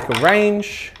quite in Daka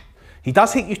range. He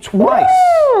does hit you twice.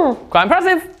 Woo! Quite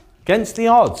impressive. Against the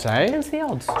odds, eh? Against the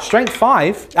odds. Strength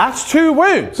 5, that's 2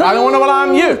 wounds. I don't want to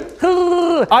alarm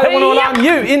you. I don't want to alarm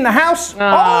you in the house.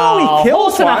 Oh, he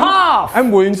kills horse and a one half.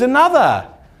 and wounds another.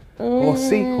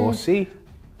 Horsey,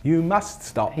 you must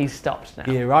stop. He's stopped now.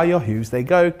 Here are your hooves, they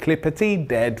go, clippity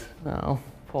dead. Oh,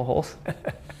 poor horse.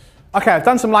 Okay, I've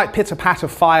done some light pitter-patter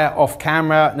fire off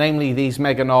camera, namely these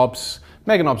Meganobs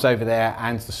over there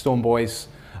and the Storm Boys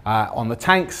on the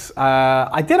tanks.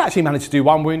 I did actually manage to do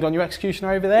 1 wound on your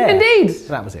Executioner over there. Indeed. So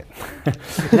that was it.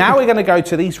 Now we're going to go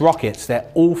to these rockets. They're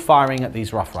all firing at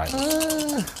these Rough Riders.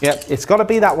 Yep, it's got to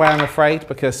be that way, I'm afraid,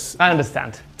 because I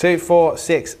understand. 2, 4,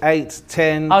 6, 8,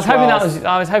 10, I was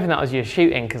 12, hoping that was you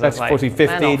shooting because I was that's like, 14, they're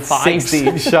 15, not fives.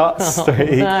 16 shots. Oh,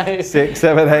 3, no. 6,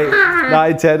 7, 8,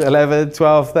 9, 10, 11,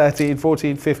 12, 13,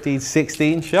 14, 15,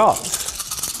 16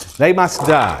 shots. They must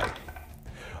die.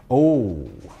 Oh.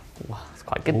 It's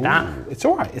quite good that. It's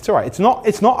all right. It's all right.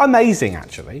 It's not amazing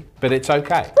actually, but it's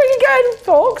okay. Pretty good,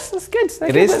 folks. That's good. They're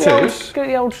It good is at the too. old- Good at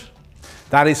the old.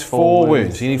 That is 4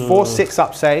 wounds. You need 4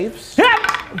 6-up saves. Yeah.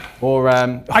 Or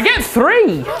I get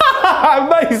 3.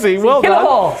 amazing. Well Kill a done.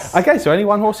 horse. Okay, so only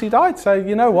 1 horse died. So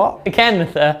you know what? Again,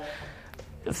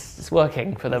 it's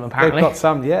working for them apparently. They've got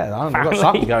some. Yeah, they've got Apparently.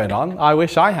 something going on. I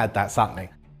wish I had that something.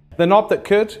 The knob that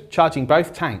could, charging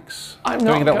both tanks. I'm doing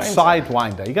not a little going to.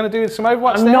 sidewinder. You're going to do some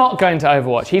Overwatch I'm there? not going to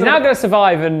Overwatch. He's now going to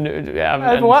survive and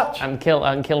Overwatch? and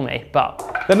kill me.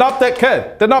 But The knob that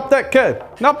could. The knob that could.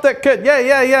 Knob that could.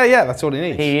 Yeah. That's all he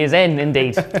needs. he is in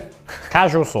indeed.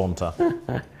 Casual saunter.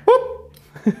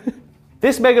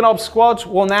 This Meganob squad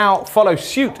will now follow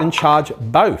suit and charge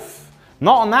both.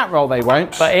 Not on that roll they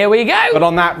won't, But here we go. but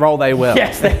on that roll they will.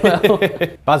 Yes, they will.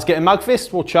 Buzzget and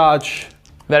Mugfist will charge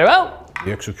Very well.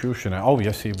 the Executioner. Oh,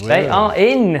 yes, he will. They are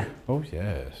in. Oh,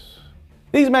 yes.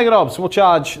 These Meganobs will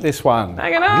charge this one.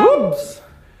 Meganobs.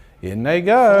 In they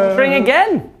go. Bring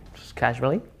again. Just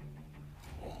casually.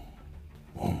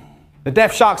 The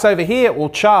Death Sharks over here will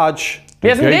charge the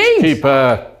Yes, indeed.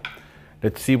 Gatekeeper.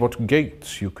 Let's see what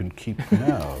gates you can keep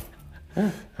now.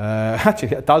 Actually,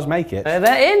 it does make it.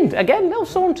 They're in. Again, little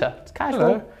saunter. It's casual.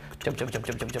 Hello. Jump, jump, jump,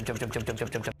 jump, jump, jump, jump, jump, jump,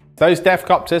 jump, jump. Those Death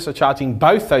Copters are charging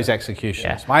both those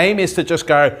Executioners. Yeah. My aim is to just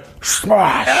go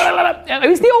smash.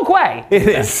 It's the orc way. It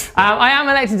is. I am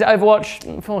elected to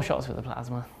Overwatch 4 shots with the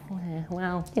plasma. Yeah,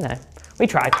 well, you know, we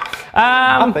tried.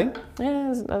 Nothing.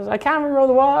 Yeah, I can reroll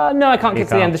the wire. No, I can't get to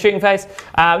the can't. end of the shooting phase.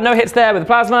 No hits there with the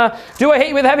plasma. Do I hit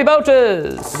you with heavy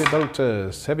bolters? Heavy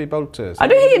bolters, heavy bolters. I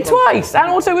do hit you twice and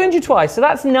also wound you twice, so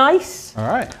that's nice. All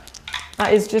right,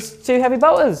 That is just 2 heavy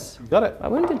bolters. got it. I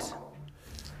wounded.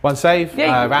 1 save,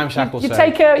 ramshackle you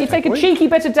save. take a Point. cheeky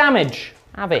bit of damage.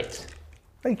 Have it.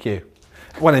 Thank you.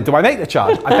 Well, then, do I make the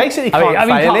charge? I basically can't I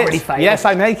mean, you fail can't it. really fail Yes,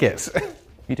 I make it.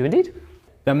 You do indeed.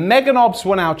 The Meganobs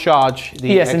will now charge the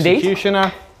Yes, indeed.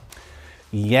 Executioner.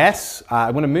 Yes,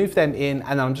 I'm going to move them in,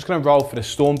 and then I'm just going to roll for the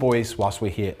Storm Boys whilst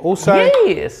we're here. Also,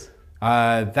 Yes.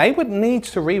 They would need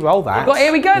to re-roll that.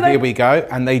 Here we go, though. Here we go,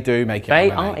 and they do make it.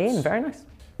 They are in, very nice.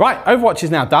 Right, Overwatch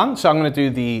is now done, so I'm going to do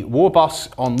the War Boss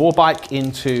on Warbike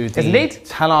into the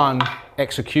Talon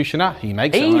Executioner. He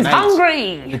makes it on an 8. He's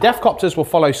hungry! The Deathcopters will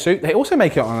follow suit. They also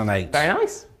make it on an 8. Very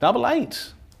nice. Double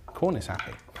 8. Corn is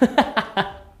happy.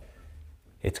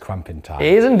 It's crumping time.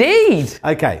 It is indeed.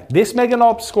 Okay, this Mega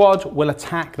Nob squad will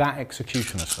attack that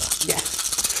Executioner, sir.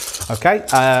 Yes. Okay,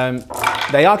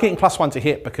 they are getting +1 to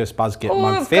hit because Buzz get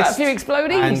Mug Fist. Got a few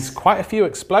explodies. And quite a few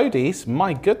explodies,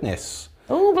 my goodness.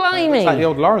 Oh, blimey. Looks like the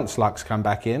old Lawrence Lux come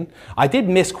back in. I did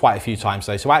miss quite a few times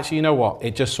though, so actually, you know what?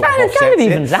 It just sort of offsets it.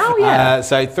 Evens out, yeah.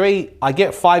 So 3, I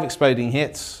get 5 exploding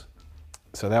hits,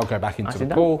 so they'll go back into the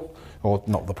pool. Or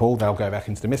not the pool, they'll go back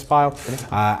into the mist pile.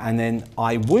 And then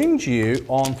I wound you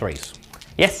on 3s.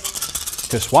 Yes.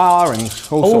 Pissoir and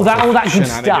all that good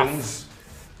shenanigans.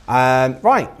 stuff.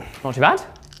 Right. Not too bad.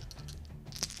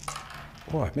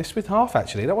 Oh, I missed with half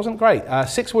actually. That wasn't great.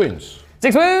 6 wounds.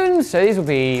 6 wounds. So these will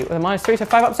be with a -3, so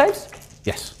 5 up saves.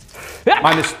 Yes. Yeah.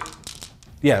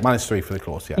 -3 for the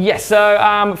claws. Yeah. Yes.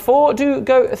 So 4 do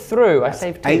go through. I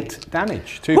saved 2. 8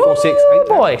 damage. 2, 4, 6, 8.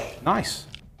 Boy. Damage. Nice.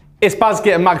 It's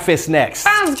Buzzgit and Mugfist next.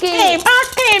 Buzzgit.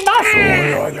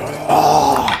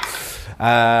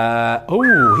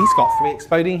 Oh, he's got 3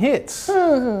 exploding hits.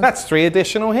 That's 3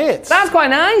 additional hits. That's quite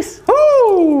nice.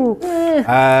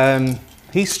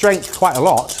 He's strength quite a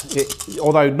lot,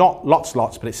 although not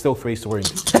lots, but it's still 3 to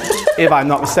wound, if I'm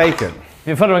not mistaken.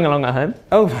 You're following along at home.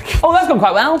 Oh my God. Oh, that's gone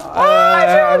quite well.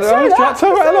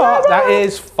 That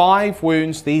is 5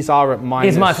 wounds. These are at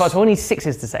minus. He's -5. So I need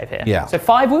 6s to save here. Yeah. So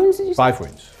 5 wounds, did you say? 5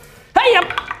 wounds. Hey, yep.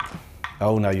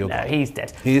 Oh no, you're. No, he's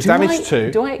dead. He is damaged 2.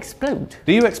 Do I explode?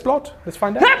 Do you explode? Let's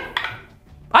find out.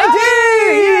 I do!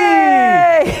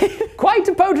 Yay! Quite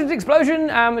a potent explosion.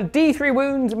 D3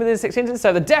 wounds within 6 inches.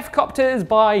 So the Deathcopters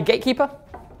by Gatekeeper.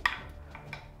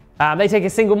 They take a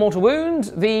single mortal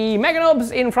wound. The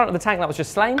Meganobs in front of the tank that was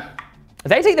just slain.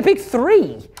 They take the big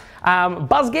 3.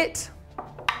 Buzzgit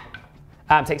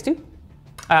takes 2.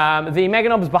 The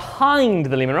Meganobs behind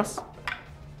the Limeros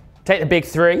take the big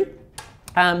 3.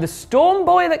 The Storm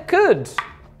Boy that could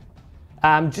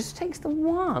just takes the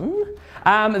 1.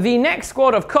 The next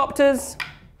squad of Copters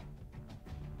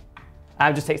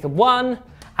just takes the 1.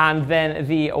 And then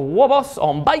the Wobos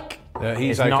on Bike.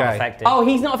 He's okay. not effective. Oh,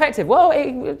 he's not effective. Well,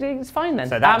 it's fine then.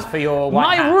 So that's for your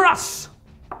white hat. Russ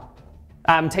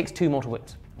takes 2 mortal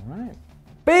wounds. All right.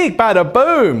 Big bada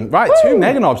boom. Right, Woo! 2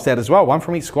 Meganobs dead as well. 1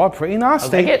 from each squad. Pretty nasty.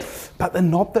 I'll take it. But the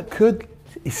Nob that could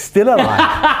is still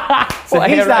alive. So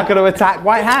he's now going to attack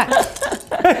White Hat.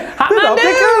 The Nob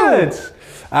that could.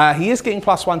 He is getting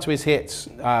 +1 to his hits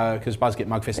because Buzzgit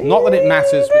Mugfist. Not that it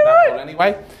matters with that roll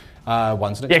anyway.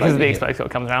 One's an yeah, because the explosive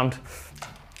comes around.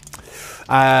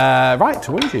 Right,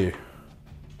 to wound you.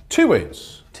 2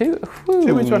 wounds. 2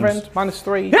 wounds, my friend.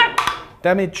 -3. Yep.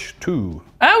 Damage 2.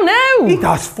 Oh no! He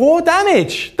does 4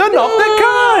 damage. The Nob that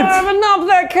could. The Nob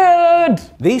that could.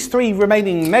 These 3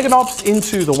 remaining Meganobs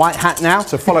into the White Hat now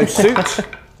to follow suit.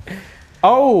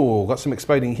 Oh, got some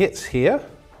exploding hits here.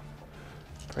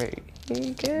 Pretty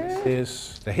good.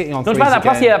 They're hitting on 3s Not bad.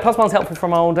 That again. +1's helpful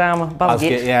from old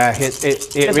Buzzgit. Yeah,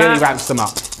 it really ramps them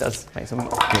up. It does make them.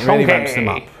 It really ramps them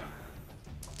up.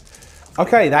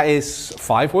 Okay, that is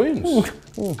 5 wounds.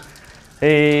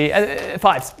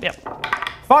 5s, yep.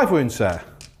 5 wounds, sir.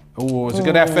 Oh, it's a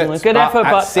good effort. Good effort,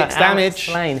 but 6 damage.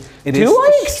 It Do is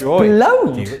I destroyed.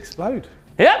 explode? You explode.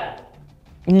 Yep.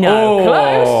 No,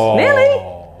 close. Nearly.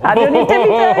 I don't need to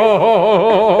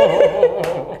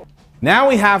be Now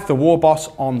we have the War Boss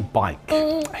on Bike.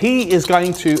 He is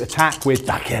going to attack with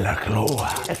the Killer Claw.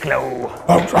 The claw.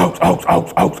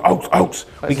 Oaks.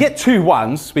 We get 2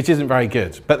 1s, which isn't very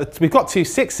good, but we've got 2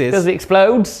 6s. Does it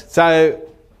explode? So,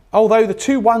 although the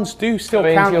 2 1s do still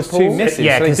count as 2 misses,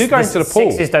 yeah, so they do go into the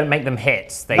pool. 6s don't make them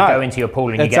hits. They go into your pool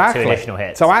and you get 2 additional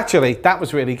hits. So actually, that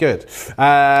was really good.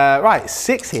 Right,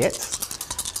 6 hits.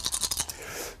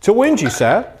 To wound you,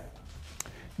 sir.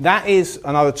 That is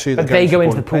another 2 that they go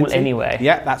into the pool pool anyway.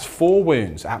 Yeah, that's 4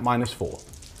 wounds at -4.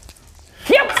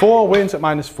 Yep. 4 wounds at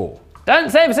 -4. Don't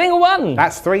save a single one.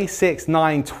 That's 3, 6,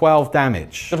 9, 12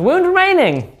 damage. Got a wound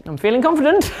remaining. I'm feeling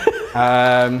confident.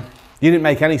 You didn't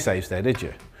make any saves there, did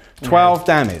you? 12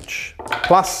 damage.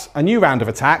 Plus a new round of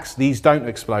attacks. These don't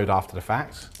explode after the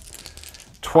fact.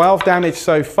 12 damage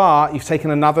so far. You've taken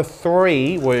another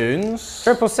 3 wounds.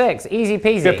 666, easy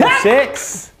peasy.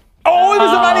 6. Oh, it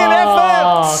was a valiant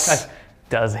effort!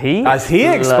 Does he? Does he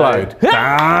explode? He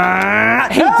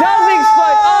does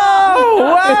explode! Oh,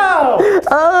 wow!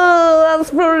 Oh,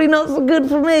 that's probably not so good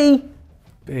for me.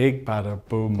 Big bada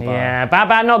boom. Yeah,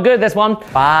 bad, not good, this one.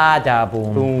 Bada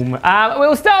boom. Boom.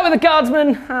 We'll start with the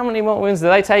guardsmen. How many more wounds do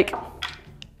they take?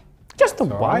 Just the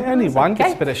one. Right, only one. Okay.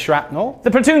 Gets a bit of shrapnel.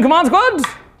 The platoon command squad.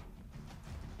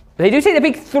 They do take the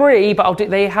big three, but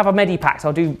they have a medipack, so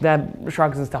I'll do their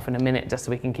shrugs and stuff in a minute just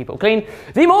so we can keep it all clean.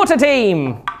 The mortar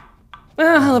team.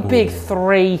 The big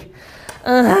three.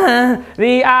 The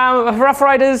Rough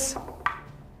Riders.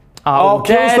 Kills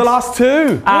dead. the last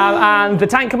two. And the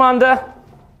tank commander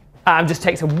just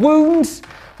takes a wound.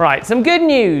 Right, some good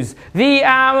news. The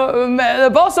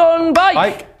boss on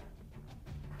bike.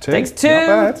 Takes two.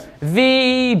 Not bad.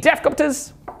 The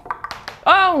Deathcopters.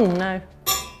 Oh no.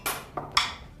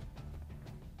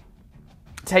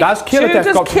 Does kill a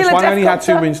Deathcopter, one only had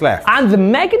 2 wounds left. And the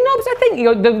Mega Knobs, I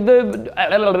think.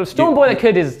 The Storm Boy that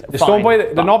could is fine. The Storm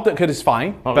Boy, the Knob that could is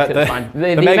fine. But the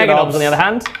Mega Knobs, on the other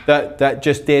hand. That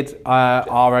just did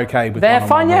are okay with they're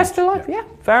fine, yeah, still alive. Yeah,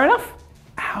 fair enough.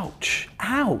 Ouch.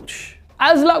 Ouch.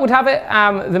 As luck would have it,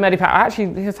 the Medipack, I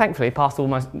actually, thankfully, passed all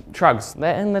my shrugs.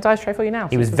 They're in the dice tray for you now.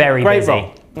 He was very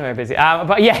busy. Very busy.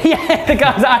 But yeah, the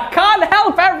guys, I can't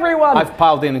help everyone. I've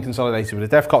piled in and consolidated with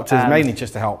the Deathcopters, mainly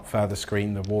just to help further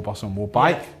screen the War Boss on War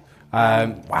Bike.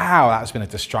 Wow, that's been a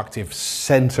destructive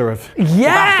centre of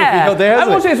yeah. there,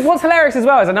 and also, what's hilarious as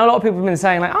well is I know a lot of people have been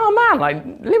saying like, oh man, like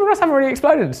Liberals haven't really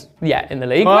exploded yet in the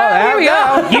league. Well, here we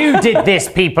go. You did this,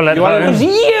 people at home. It was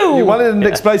you. You wanted an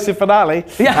explosive finale.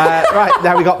 Yeah. Right,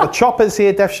 now we got the choppers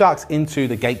here, Death Sharks into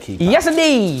the Gatekeeper. Yes,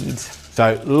 indeed.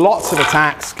 So lots of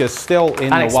attacks, because still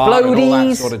in and the Waaagh and all that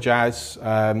explodies. sort of jazz.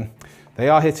 They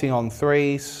are hitting on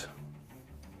 3s.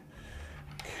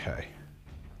 Okay.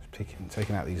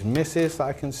 Taking out these misses that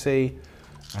I can see.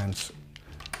 And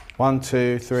 1,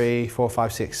 2, 3, 4,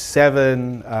 5, 6,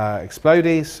 7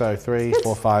 explodies. So 3,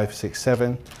 4, 5, 6,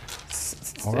 7.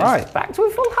 All right. Back to a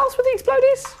full house with the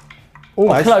explodies.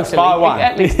 Almost. Close, Bar 1.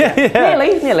 At least. Yeah.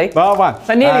 Nearly. Bar 1.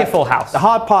 So nearly a full house. The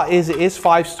hard part is it is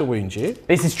 5s to wound you.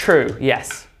 This is true,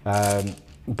 yes.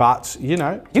 But, you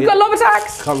know. You've got a lot of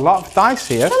attacks. Got a lot of dice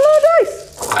here. A lot of dice.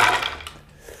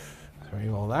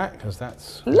 All that, because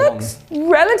that's looks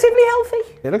relatively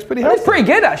healthy. It looks pretty healthy. It's pretty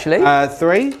good, actually.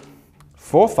 3,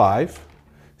 4, 5,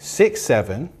 6,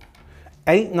 7,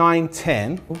 8, 9,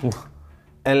 10,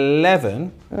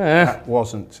 11. That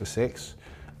wasn't to 6.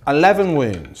 11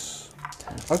 wounds.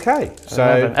 Okay,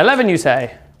 so 11, you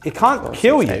say? It can't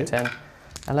kill you. 10,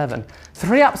 11.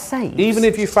 3 up saves. Even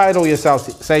if you failed all your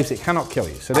saves, it cannot kill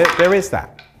you. So there is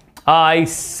that. I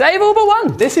save all but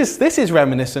 1. This is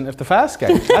reminiscent of the first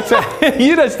game. That's it.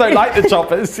 You just don't like the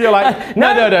choppers. You're like,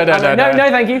 no,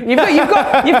 thank you.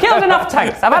 You've killed enough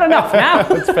tanks. I've had enough now.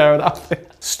 That's fair enough.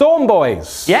 Storm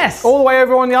Boys. Yes. All the way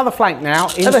over on the other flank now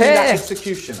into here. that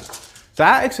Executioner. So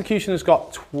that Executioner's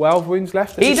got 12 wounds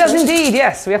left. He does indeed,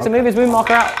 yes. We have to move his wound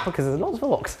marker out because there's lots of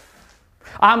orcs.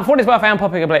 For what it's worth, I am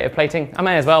popping a blade of plating. I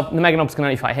may as well. The Mega Knobs can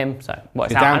only fight him, so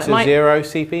works You're out. down to 0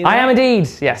 CP now? I am indeed,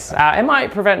 yes. It might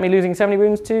prevent me losing so many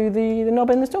wounds to the Knob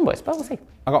and the Storm Boys, but we'll see.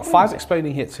 I got 5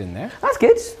 exploding hits in there. That's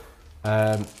good.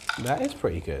 That is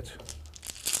pretty good.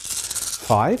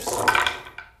 5s.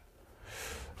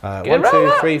 1,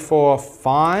 2, 3, 4,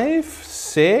 5,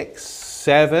 6,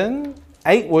 7,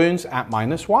 8 wounds at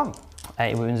 -1.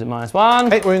 8 wounds at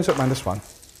 -1. 8 wounds at -1.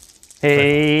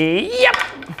 Yep.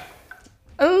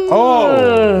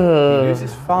 Oh, he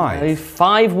loses 5.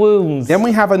 5 wounds. Then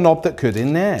we have a Knob that could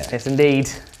in there. Yes,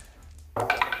 indeed.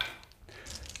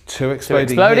 2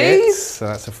 exploding explodies. hits, so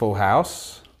that's a full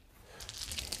house.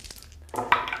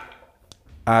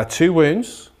 2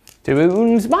 wounds. 2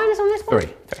 wounds minus on this one.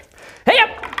 3. Hey up.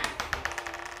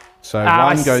 So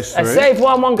 1 goes through. I saved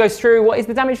 1 goes through. What is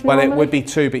the damage normally? Well, it would be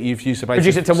 2, but you've used a base.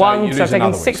 Reduce it to 1, so I've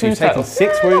taken 6 wounds. You've taken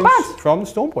 6 wounds from the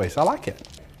Storm Boys. I like it.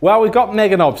 Well, we've got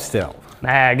Mega Knobs still.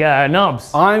 Mega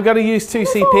Knobs. I'm going to use 2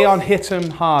 CP on Hit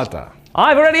 'em Harder.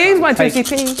 I've already used my 2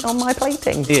 CP on my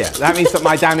plating. Yeah, that means that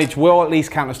my damage will at least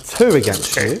count as 2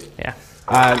 against you. Yeah.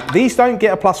 These don't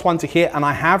get a +1 to hit, and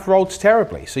I have rolled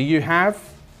terribly. So you have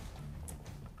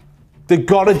the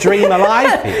Gotta Dream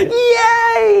alive here.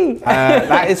 Yay!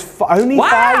 That is only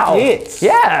 5 hits.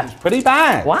 Yeah. It's pretty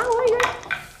bad. Wow, there you go.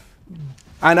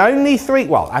 And only 3,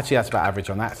 well, actually that's about average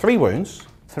on that. 3 wounds.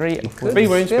 3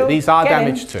 wounds, but these are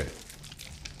damaged 2.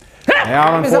 They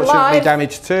are unfortunately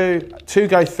damaged 2. 2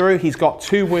 go through, he's got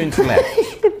 2 wounds left.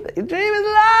 Dream is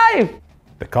alive!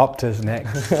 The copter's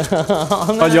next.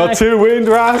 Oh, no. On your 2 wound,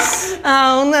 Russ.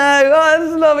 Oh no,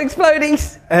 there's a lot of exploding.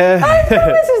 Misses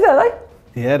there, though.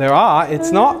 Yeah, there are.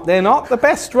 They're not the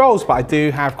best rolls, but I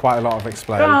do have quite a lot of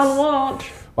explodes. Can't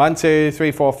watch. 1, 2,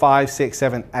 3, 4, 5, 6,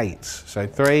 7, 8. So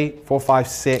 3, 4, 5,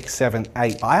 6, 7,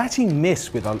 8. But I actually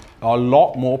miss with a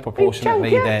lot more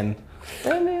proportionately than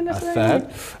A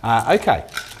third. Okay.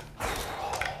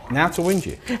 Now to wound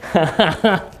you.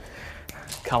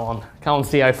 Come on,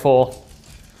 CO4.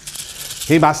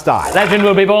 He must die. Legend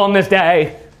will be born this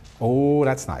day. Oh,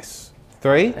 that's nice.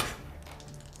 3,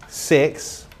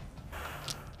 6,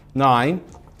 9,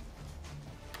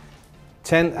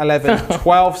 10, 11,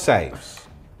 12 saves.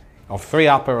 Of 3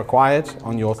 up are required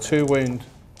on your 2 wound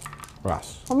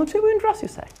Russ. On the 2 wound Russ, you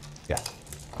say? Yeah.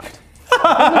 Right.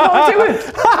 On 2 wounds.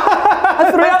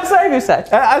 A 3 up save, you say?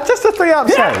 Just a 3 up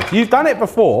save. You've done it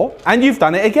before, and you've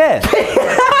done it again.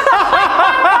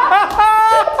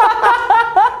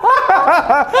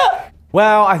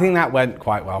 Well, I think that went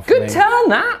quite well for me. Good turn,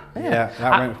 that. Yeah,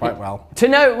 that went quite well. To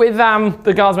note with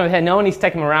the guardsmen over here, no one needs to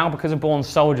take morale because of Born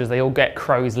Soldiers. They all get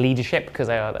Crow's leadership because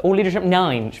they are all leadership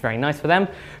 9, which is very nice for them.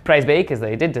 Praise be, because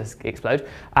they did just explode.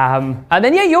 And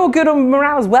then, yeah, you're good on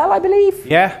morale as well, I believe.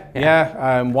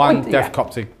 Yeah. One Death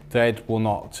Copter dead will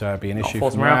not be an issue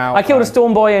for morale. I killed a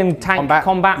Storm Boy in tank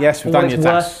combat. Yes, we've done your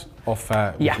attacks off,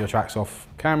 your tracks off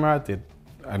camera. Did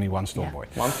only 1 Storm Boy.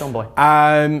 1 Storm Boy.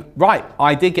 Right,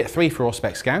 I did get 3 for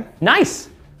Auspex Scan. Nice.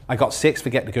 I got 6 for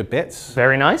Get the Good Bits.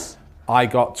 Very nice. I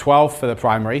got 12 for the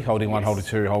primary, holding 1, holding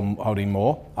 2, holding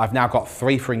more. I've now got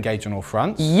 3 for Engage on all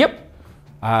fronts. Yep.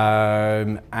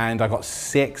 And I got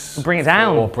 6 Bring it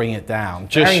down. Or Bring It Down.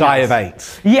 Just shy of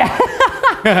 8. Yeah.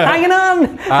 Hanging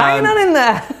on. Hanging on in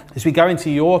there. As we go into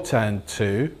your turn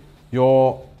 2,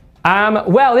 your...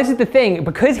 well, this is the thing.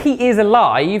 Because he is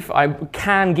alive, I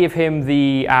can give him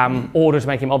the order to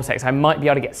make him obsec. I might be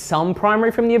able to get some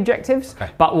primary from the objectives,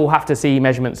 but we'll have to see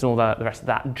measurements and all the rest of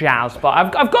that jazz.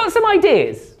 But I've got some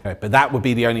ideas. Okay, but that would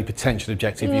be the only potential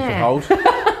objective you could hold.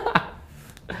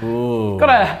 Ooh.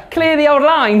 Gotta clear the old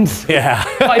lines. Yeah.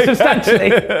 Quite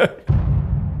substantially.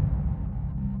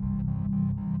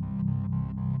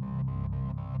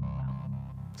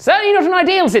 Certainly not an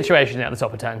ideal situation at the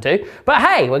top of turn 2, but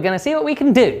hey, we're going to see what we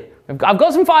can do. I've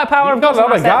got some firepower, I've got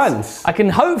some assets. Guns. I can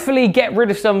hopefully get rid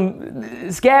of some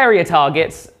scarier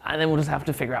targets, and then we'll just have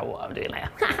to figure out what I'm doing later.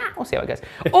 We'll see how it goes.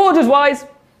 Orders-wise,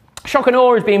 Shock and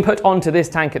Awe is being put onto this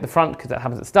tank at the front because that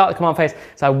happens at the start of the command phase,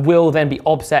 so I will then be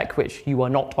obsec, which you are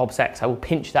not obsec, so I will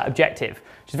pinch that objective,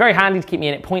 which is very handy to keep me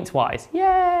in it points-wise.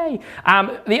 Yay!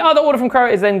 The other order from Crow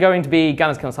is then going to be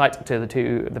Gunners Kill Sight to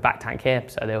the back tank here,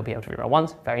 so they'll be able to reroll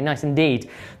 1s. Very nice indeed.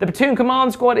 The platoon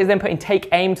command squad is then putting Take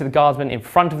Aim to the guardsmen in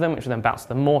front of them, which will then bounce to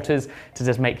the mortars to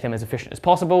just make them as efficient as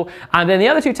possible. And then the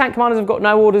other 2 tank commanders have got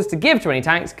no orders to give to any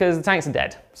tanks because the tanks are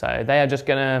dead. So they are just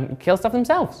going to kill stuff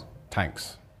themselves.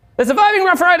 Tanks. The surviving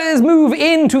Rough Riders move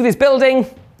into this building.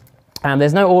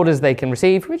 There's no orders they can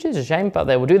receive, which is a shame, but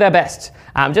they will do their best,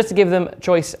 just to give them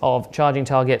choice of charging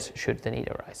targets should the need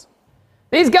arise.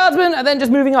 These guardsmen are then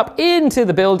just moving up into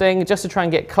the building just to try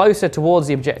and get closer towards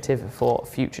the objective for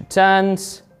future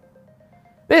turns.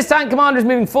 This tank commander is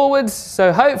moving forwards,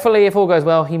 so hopefully, if all goes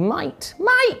well, he might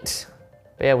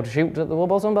be able to shoot at the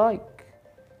Warboss on bike.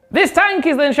 This tank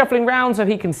is then shuffling round so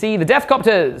he can see the Death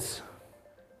Copters.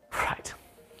 Right.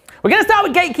 We're going to start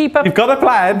with Gatekeeper. You've got a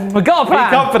plan. We've got a plan.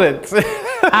 Be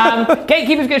confident.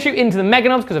 Gatekeeper's going to shoot into the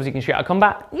Meganobs because obviously he can shoot out of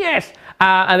combat. Yes.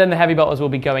 And then the Heavy Bolters will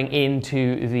be going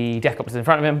into the Death Copters in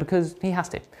front of him because he has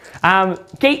to.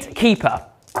 Gatekeeper.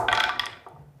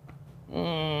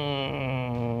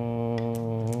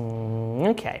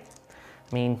 Okay.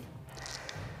 I mean...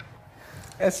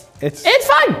 It's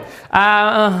fine.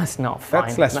 It's not fine.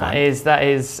 That's less fine. That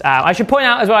is. I should point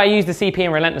out as well. I use the CP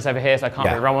and Relentless over here, so I can't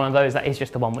really run one of those. That is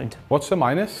just the 1 wound. What's the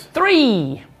minus?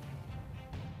 3.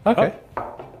 Okay.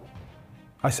 Oh.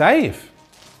 I save.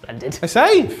 Splendid. I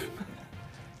save.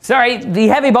 Sorry, the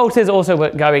Heavy Bolters also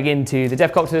were going into the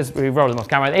Death Copters. We rolled them off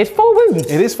camera. It's 4 wounds.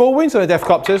 It is 4 wounds on the Death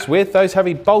Copters. With those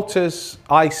Heavy Bolters,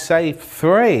 I save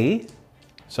 3.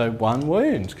 So 1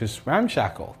 wound because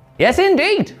ramshackle. Yes,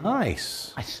 indeed.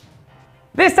 Nice.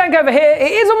 This tank over here,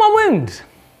 it is on 1 wound.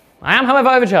 I am, however,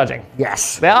 overcharging.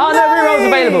 Yes. There are no rerolls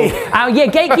available. Yeah,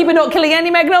 Gatekeeper not killing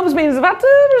any Meganobs means I've had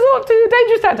to resort to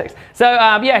dangerous tactics. So,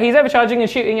 yeah, he's overcharging and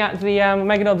shooting at the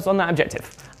Meganobs on that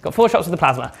objective. Got 4 shots with the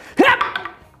plasma.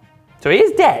 So he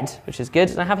is dead, which is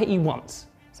good, and I have hit you once.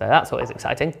 So that's always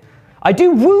exciting. I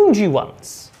do wound you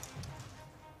once.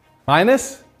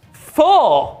 Minus?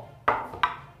 4.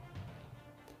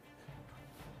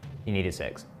 You needed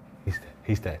 6.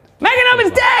 He's dead. Meganob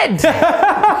is dead!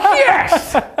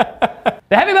 Yes!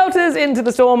 The Heavy Bolters into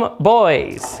the Storm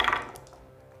Boys.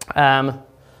 I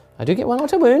do get 1 or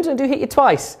 2 wounds, and I do hit you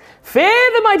twice.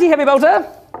 Fear the mighty Heavy Bolter.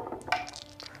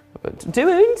 2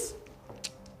 wounds.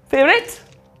 Fear it.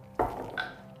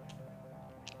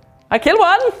 I kill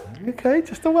 1. Okay,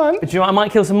 just the 1. But you know what I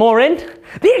might kill some more in?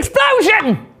 The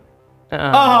explosion!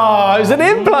 Oh, it was an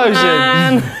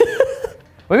implosion.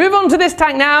 We move on to this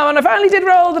tank now, and I finally did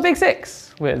roll the big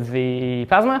 6 with the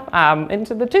plasma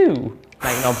into the 2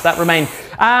 main knobs that remain.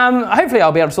 Hopefully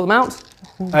I'll be able to sort them out.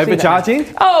 Overcharging?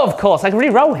 Oh, of course. I can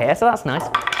re-roll here, so that's nice.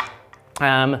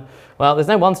 Well, there's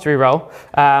no ones to re-roll.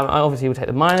 I obviously will take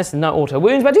the minus and no auto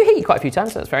wounds, but I do hit you quite a few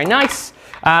times, so that's very nice.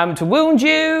 To wound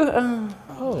you,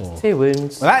 2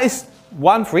 wounds. Well, that is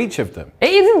 1 for each of them. It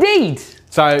is indeed.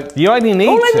 So you only need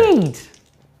All I need.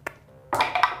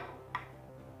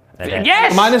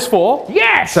 Yes! -4.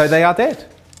 Yes! So they are dead.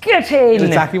 Get in!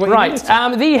 Exactly what you right,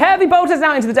 needed. the heavy bolters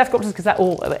now into the Deathcopters because that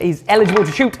all is eligible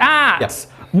to shoot at. Yes.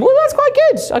 Well, that's quite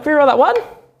good. I can reroll that one.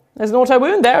 There's an auto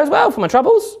wound there as well for my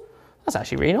troubles. That's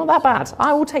actually really not that bad.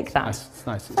 I will take that. Nice. It's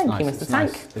nice. It's Thank nice. you, Mr. It's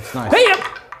Tank. Nice. It's nice. Hey,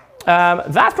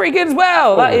 that's pretty good as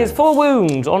well. That is 4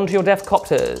 wounds onto your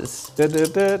Deathcopters.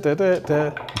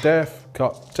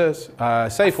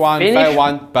 Deathcopters. Save 1, Finish. fail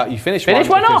 1, but you finish one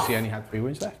one because off. you only had 3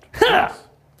 wounds left.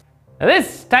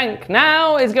 This tank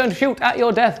now is going to shoot at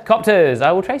your Deathcopters.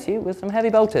 I will trace you with some heavy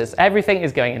bolters. Everything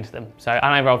is going into them. So,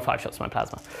 and I rolled 5 shots for my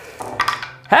plasma.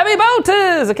 Heavy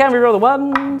bolters! I can reroll the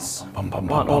ones.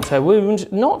 One auto wound.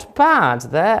 Not bad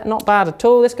there. Not bad at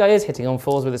all. This guy is hitting on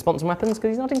 4s with his sponsored weapons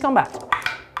because he's not in combat.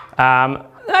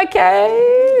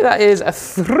 Okay, that is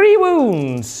 3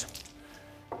 wounds.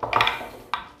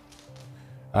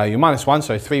 You're -1,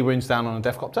 so 3 wounds down on a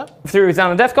Deathcopter. 3 wounds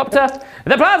down on a Deathcopter.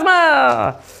 The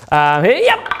plasma! Here,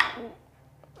 yep.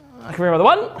 I can reroll the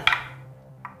 1.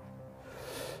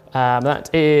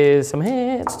 That is some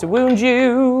hits to wound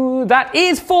you. That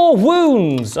is 4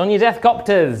 wounds on your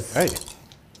Deathcopters. Hey.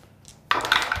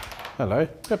 Hello.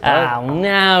 Goodbye. Oh,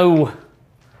 no.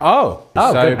 Oh,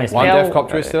 so goodness. one The old-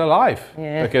 Deathcopter is still alive.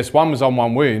 Yeah. Because one was on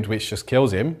 1 wound, which just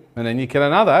kills him, and then you kill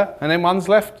another, and then one's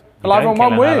left You alive don't on kill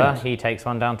 1 wound. another, he takes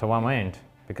 1 down to 1 wound.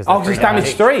 Because Oh, just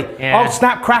damage 3. Yeah. Oh,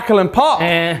 snap, crackle, and pop.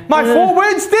 Yeah. My 4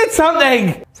 wounds did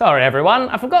something. Sorry, everyone.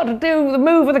 I forgot to do the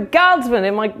move with the guardsmen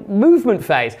in my movement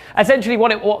phase. Essentially,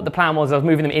 what the plan was, I was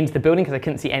moving them into the building because I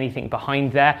couldn't see anything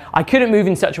behind there. I couldn't move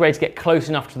in such a way to get close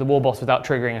enough to the war boss without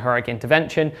triggering a heroic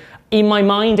intervention. In my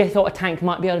mind, I thought a tank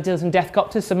might be able to deal some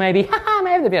Deathcopters, so maybe,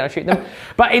 maybe they'll be able to shoot them.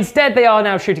 But instead, they are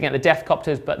now shooting at the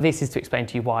Deathcopters, but this is to explain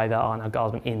to you why there are now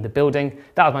guardsmen in the building.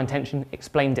 That was my intention.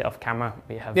 Explained it off camera.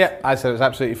 We have... Yeah, I said it's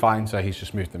absolutely fine, so he's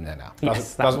just moved them there now.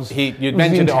 Yes, that was- You'd was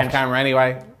mentioned the it off intention. camera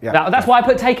anyway. Yeah. That's why I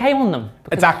put take aim on them.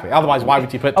 Exactly. Otherwise, why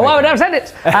would you put? Oh, I would never said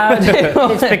it.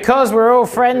 It's because we're all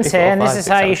friends here, and this 5, is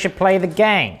 6, how you 7. should play the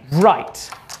game. Right.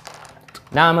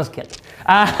 Now I must kill you.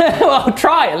 Well, I'll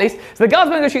try at least. So the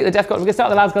guardsmen are going to shoot the Deathcopter. We're going to start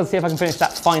with the Lasguard to see if I can finish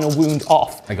that final wound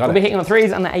off. I got We'll it. be hitting on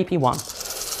 3s and the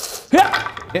AP1.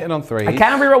 Yeah. Hitting on 3. I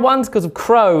can reroll 1s because of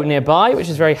Crow nearby, which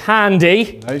is very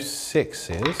handy. No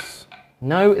 6s.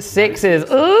 No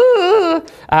 6s. Ooh.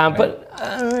 But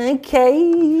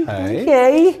okay.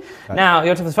 Okay. Now,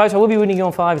 your toughest fight, I will be winning you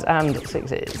on 5s and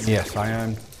 6s. Yes, I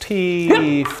am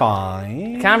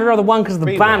T5. Can reroll the 1 because of the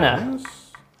 3 banner. wounds.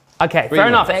 Okay, 3 fair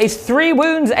enough. wounds. It is 3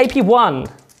 wounds, AP1.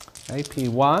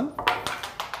 AP1.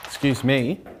 Excuse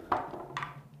me.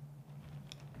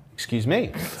 Excuse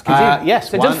me.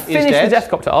 Yes, So 1 just is finish dead. the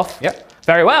Deathcopter off. Yep.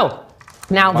 Very well.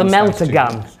 Now the One's melter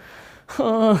down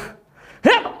gun.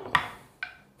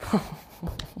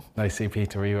 No CP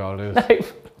to reroll, do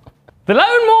The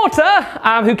lone mortar,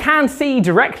 who can see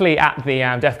directly at the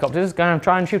Deathcopter, is going to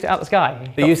try and shoot it out the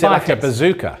sky. They use it like a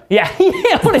bazooka. Yeah,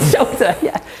 yeah, on his shoulder,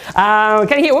 yeah.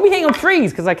 Can you hit? We'll be hitting on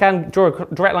 3s because I can draw a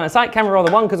direct line of sight. Camera roll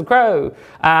the 1 because of Crow.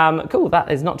 Cool, that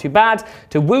is not too bad.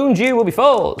 To wound you will be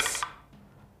 4s.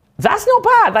 That's not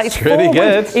bad. That is pretty 4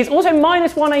 good. wounds. It's also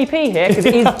 -1 AP here because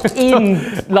it is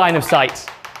in line of sight.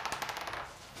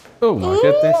 Oh my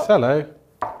goodness, hello.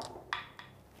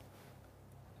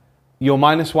 You're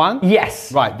 -1?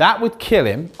 Yes. Right, that would kill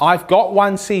him. I've got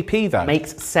 1 CP though.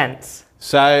 Makes sense.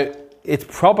 So it's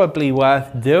probably worth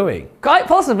doing. Quite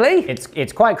possibly.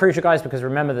 It's quite crucial, guys, because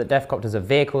remember that Deathcopters are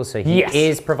vehicles, so he Yes.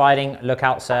 is providing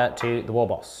lookout, sir, to the war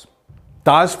boss.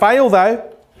 Does fail though.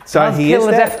 So Does he kill is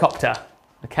the dead. Deathcopter.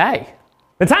 Okay.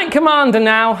 The tank commander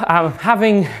now,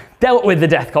 having dealt with the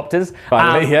Deathcopters,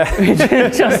 Finally, yeah.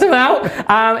 just about,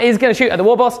 is going to shoot at the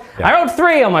war boss. Yeah. I rolled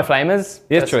 3 on my flamers.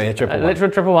 Literally a triple one.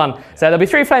 Literal triple 1. So there'll be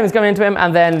 3 flamers going into him,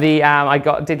 and then the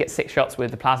did get 6 shots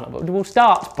with the plasma. But we'll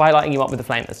start by lighting you up with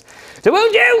the flamers. To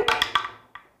wound you!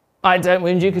 I don't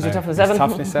wound you because you're toughness 7.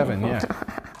 Toughness 7, yeah.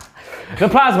 The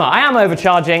plasma, I am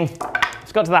overcharging.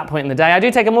 It's got to that point in the day. I do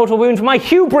take a mortal wound for my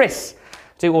hubris.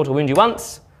 Do auto wound you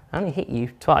once. I only hit you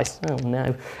twice. Oh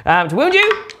no. To wound you.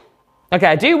 Okay,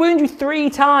 I do wound you 3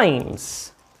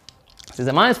 times. This is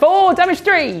a -4, damage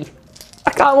 3.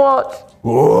 I can't watch.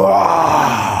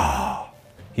 Wow.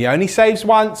 He only saves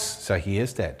once, so he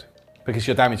is dead. Because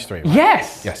you're damage 3, right?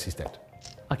 Yes! Yes, he's dead.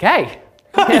 Okay.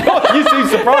 You seem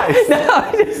surprised.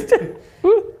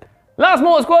 Last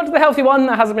mortar squad, the healthy one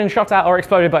that hasn't been shot at or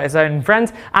exploded by its own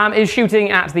friends, is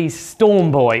shooting at the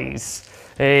Storm Boys.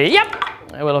 Yep.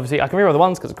 Well, obviously, I can reroll the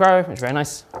ones because it's Crow, which is very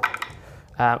nice.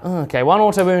 Okay, 1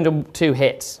 auto wound and 2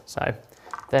 hits. So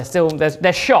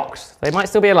they're shocked. They might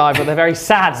still be alive, but they're very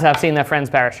sad to have seen their friends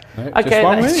perish. No, okay,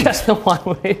 that's just the 1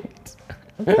 wound.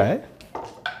 Okay.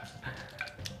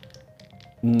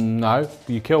 No,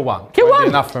 you kill 1. Kill 1!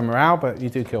 Enough for morale, but you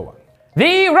do kill 1.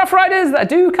 The Rough Riders that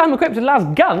do come equipped with las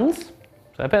guns, so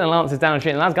they're putting the lances down and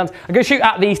shooting the las guns, are going to shoot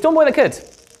at the Storm Boy that could.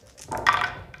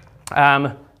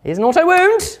 Here's an auto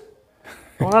wound.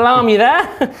 I want to alarm you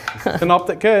there. It's an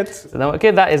optic good. So then what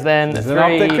good that is then? It's 3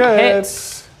 an optic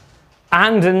hits.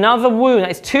 And another wound. That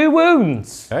is 2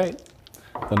 wounds. Okay.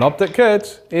 The knob that could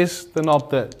is the knob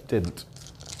that didn't.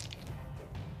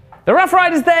 The Rough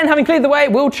Riders then, having cleared the way,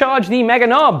 will charge the Mega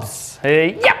Knobs.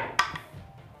 Yep.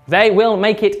 They will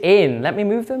make it in. Let me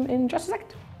move them in just a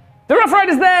second. The Rough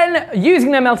Riders then,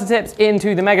 using their Melter Tips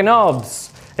into the Mega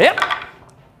Knobs. Yep.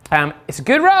 It's a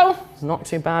good roll. It's not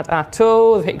too bad at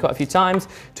all. They've hit you quite a few times.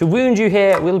 To wound you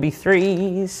here will be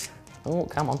 3s. Oh,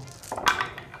 come on.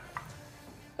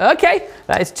 Okay,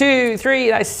 that is 2, 3,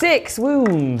 that is 6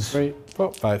 wounds. 3,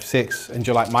 4, 5, 6, and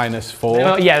you're like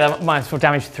 -4. Yeah, -4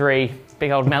 damage 3.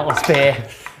 Big old metal spear.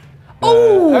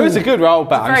 Oh, that was a good roll,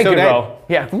 but I'm still dead. Roll.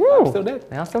 Yeah, I'm still dead.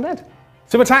 They are still dead.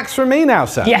 Some attacks from me now,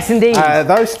 sir. Yes, indeed.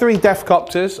 Those 3 Death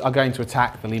Copters are going to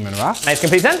attack the Leman Russ. Makes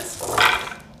complete sense.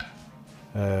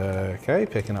 Okay,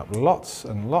 picking up lots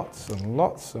and lots and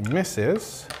lots of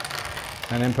misses,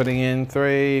 and then putting in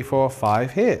 3, 4, 5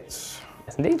 hits.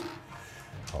 Yes, indeed.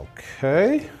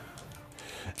 Okay,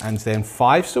 and then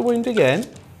 5's to wound again.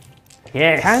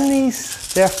 Yes. Can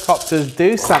these Death Copters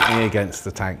do something against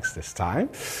the tanks this time?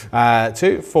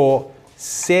 2, 4,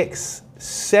 6,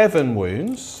 7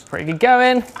 wounds. Pretty good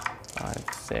going. 5,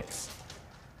 6,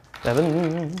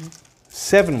 7.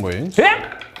 7 wounds.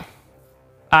 Yeah.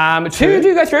 2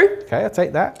 do go through. Okay, I'll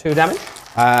take that. 2 damage.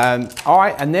 All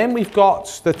right, and then we've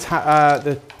got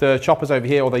the choppers over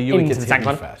here, although you would get to hit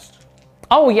me first.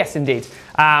 Oh, yes, indeed.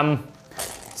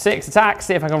 6 attacks,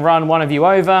 see if I can run one of you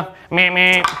over. Meh,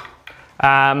 meh.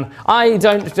 I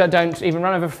don't even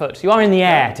run over foot. You are in the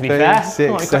air, to be fair.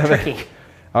 6, 7. Tricky.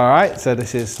 All right, so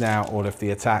this is now all of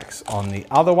the attacks on the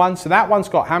other one. So that one's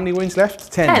got how many wounds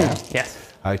left? 10 now. Yes.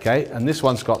 Okay, and this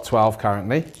one's got 12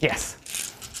 currently. Yes.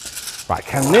 Right,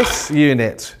 can this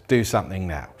unit do something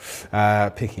now?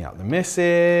 Picking up the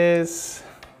misses.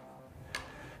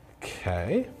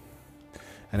 Okay.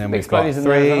 And then we've got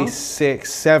 3,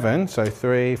 6, 7. So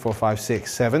 3, 4, 5,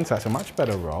 6, 7. So that's a much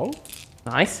better roll.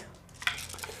 Nice.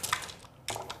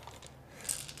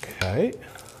 Okay.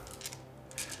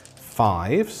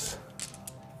 5s.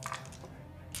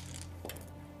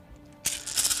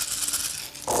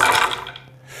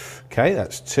 Okay,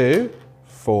 that's 2,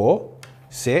 4,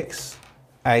 6,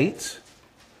 8,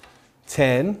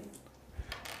 10,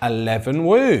 11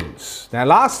 wounds. Now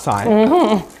last time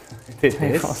I did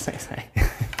this.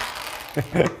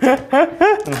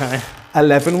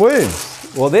 11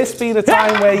 wounds. Will this be the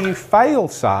time where you fail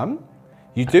some?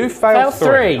 You do fail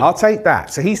 3. I'll take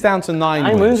that. So he's down to 9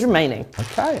 wounds. 9 wounds remaining.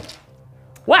 Okay.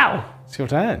 Wow. It's your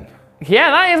turn.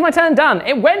 Yeah, that is my turn done.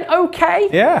 It went okay.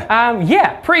 Yeah.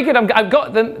 Yeah, pretty good. I've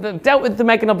got dealt with the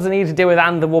Mega Knobs I needed to deal with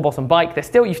and the Warbottom bike.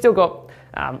 You've still got.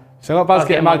 Still got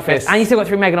Buzzkit and Mugfist. And you still got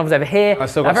 3 Mega Knobs over here. I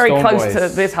still got very Storm close Boys. to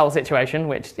this whole situation,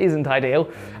 which isn't ideal.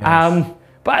 Yes.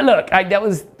 But look, I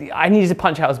needed to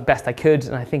punch out as best I could,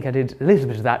 and I think I did a little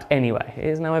bit of that anyway. It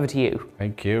is now over to you.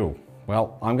 Thank you.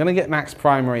 Well, I'm going to get max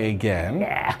primary again.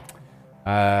 Yeah.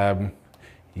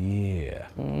 Yeah.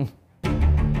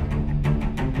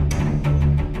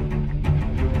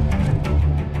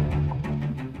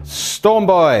 Storm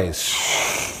Boys.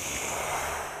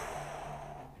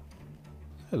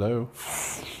 Hello.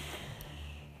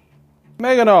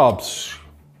 Mega Knobs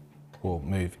will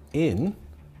move in.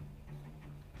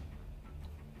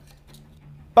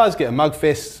 Buzzkit and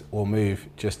Mugfist will move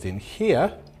just in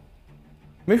here.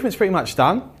 Movement's pretty much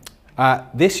done.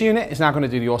 This unit is now going to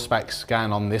do the Auspex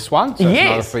scan on this one, so it's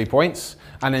another 3 points.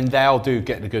 And then they'll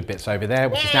get the good bits over there,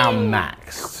 which is now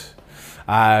maxed.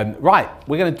 Right,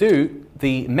 we're going to do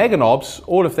the Mega Knobs,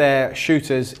 all of their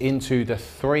shooters into the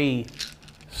 3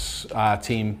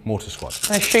 team mortar squad.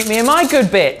 Shoot me in my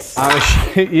good bits. I will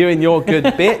shoot you in your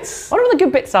good bits. I wonder what the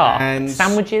good bits are. And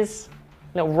sandwiches,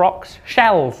 little rocks,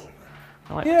 shells.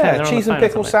 Like yeah, cheese and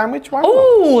pickle sandwich. Why not?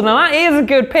 Oh, now that is a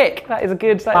good pick. That is a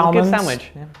good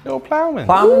sandwich. Yeah. Little ploughman.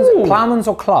 Ploughman's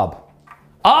or club?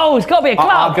 Oh, it's got to be a club.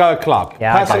 I'll go a club.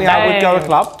 Yeah, Personally, I would go a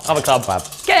club. Have a club.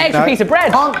 Get an extra piece of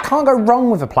bread. Can't go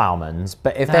wrong with a ploughman's,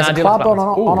 but if there's a club on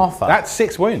offer. That's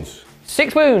 6 wounds.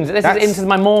 6 wounds. This is into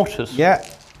my mortars. Yeah.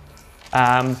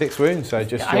 6 wounds, so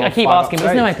just I keep asking, but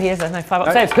there's no AP, is there? No 5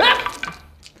 up saves.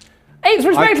 8's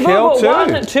respectable,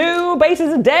 but 1, 2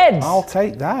 bases are dead. I'll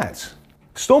take that.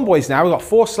 Storm Boys now, we've got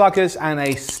 4 sluggers and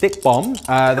a stick bomb.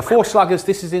 The 4 sluggers,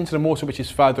 this is into the mortar, which is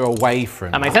further away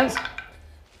from. That makes sense.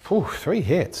 Ooh, 3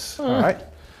 hits. All right.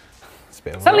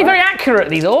 Suddenly very accurate,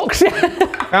 these orcs.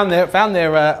 found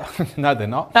their no, they're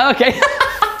not. Oh, okay.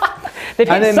 They've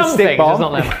hit then something, stick bomb. just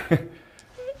not them.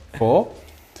 4.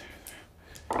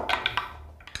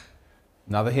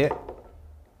 Another hit.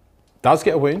 Does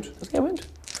get a wound. Does get a wound.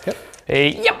 Yep.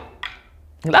 Yep.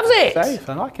 Loves it. Safe,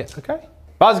 I like it. Okay.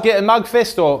 Buzzgit and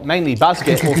Mugfist, or mainly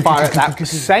Buzzgit, will fire at that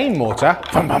same mortar.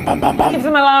 Bum, bum, bum, bum, bum. Leave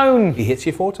them alone. He hits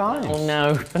you 4 times. Oh no,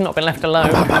 I've not been left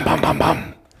alone. Bum, bum, bum, bum,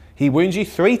 bum. He wounds you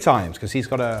 3 times because he's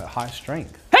got a high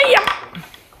strength. Hey,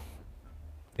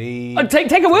 yeah.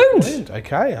 Take a wound.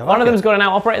 Okay. One of them's got to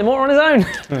now operate the mortar on his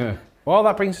own. Well,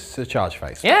 that brings us to the charge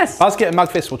phase. Yes. Buzzgit and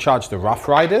Mugfist will charge the Rough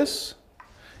Riders.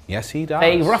 Yes, he does.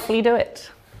 They roughly do it.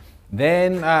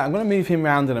 Then I'm going to move him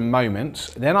around in a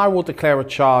moment. Then I will declare a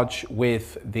charge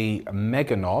with the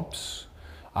Mega Knobs.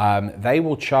 They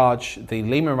will charge the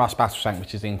Leman Russ Battle Tank,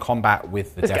 which is in combat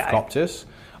with the Deathcopters.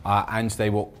 And they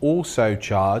will also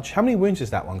charge... How many wounds has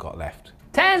that one got left?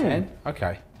 10.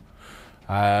 Okay.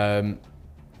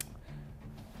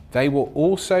 They will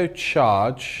also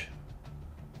charge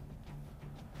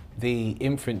the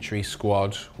Infantry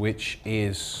Squad, which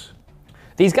is...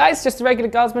 These guys, just the regular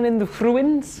guardsmen in the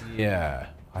ruins? Yeah,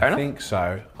 I think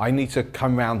so. I need to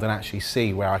come round and actually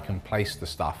see where I can place the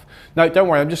stuff. No, don't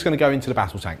worry, I'm just going to go into the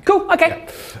battle tank. Cool, okay.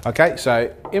 Yeah. Okay,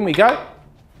 so in we go.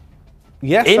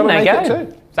 Yes, in they go.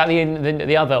 Too. Is that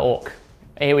the other orc?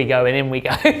 Here we go, and in we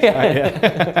go.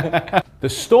 The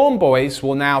Storm Boys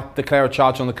will now declare a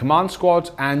charge on the command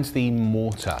squad and the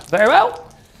mortar. Very well.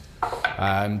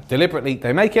 Deliberately,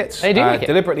 they make it. They do make it.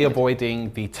 Deliberately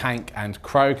avoiding the tank and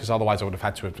crow, because otherwise I would have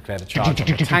had to have declared a charge on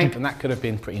the tank, and that could have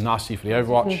been pretty nasty for the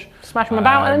Overwatch. Smash them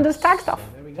about and then just tag stuff.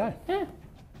 There we go. Yeah.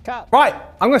 Cut. Right,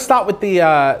 I'm going to start with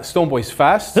the Storm Boys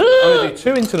first. I'm going to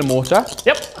do 2 into the mortar.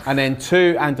 Yep. And then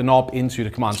 2 and a knob into the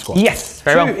command squad. Yes,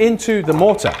 very well. 2 into the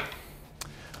mortar.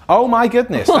 Oh my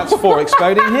goodness, that's 4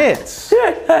 exploding hits.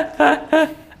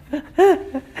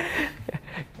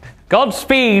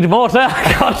 Godspeed, mortar.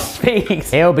 Godspeed.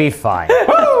 He'll be fine.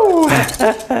 Woo!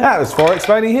 That was 4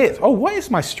 exploding hits. Oh, what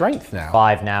is my strength now?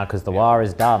 5 now, because the Waaagh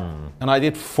is done. And I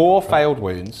did 4 failed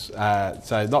wounds,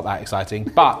 so not that exciting.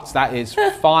 But that is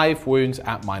 5 wounds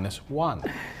at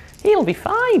 -1. He'll be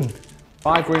fine.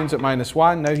 5 wounds at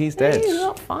 -1. No, he's dead. He's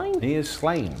not fine. He is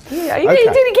slain. Yeah, he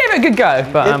did give it a good go,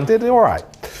 but did all right.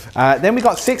 Then we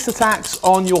got 6 attacks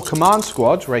on your command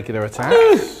squad, regular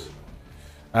attacks.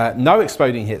 No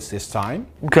exploding hits this time.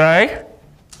 Okay.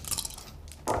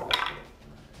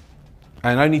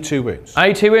 And only 2 wounds.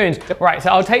 Only 2 wounds. Yep. Right, so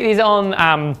I'll take these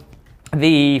on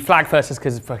the flag first, just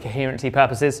because for coherency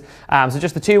purposes. So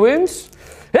just the 2 wounds.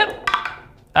 Yep.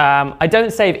 I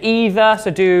don't save either,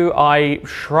 so do I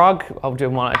shrug? I'll do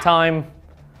them one at a time.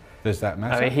 Does that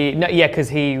matter? Yeah, because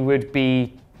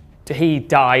he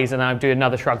dies, and I'll do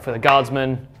another shrug for the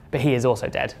guardsman, but he is also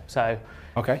dead. So.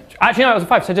 Okay. Actually, no, it was a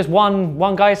 5. So just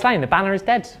one guy is slain. The banner is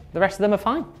dead. The rest of them are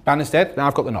fine. Banner's dead. Now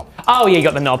I've got the knob. Oh, yeah, you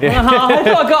got the knob. Yeah.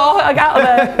 I got out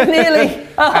of there. Nearly.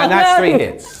 Oh, and that's 3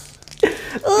 hits. These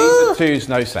are 2s,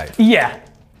 no save. Yeah.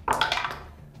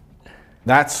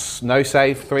 That's no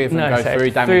save. 3 of them go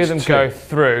through. Damage 3 of them 2. go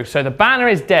through. So the banner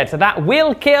is dead. So that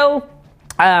will kill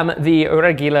the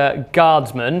regular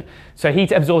guardsman. So he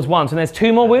absorbs 1. So there's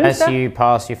 2 more wounds. As you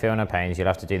pass your feel no pains, you'll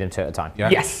have to do them 2 at a time. Yeah.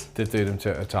 Yes. To do them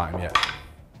 2 at a time, yeah.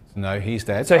 No, he's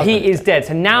dead. So he is dead.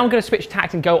 So now I'm going to switch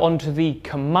tact and go on to the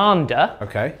commander.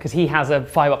 Okay. Because he has a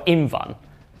 5-up invuln.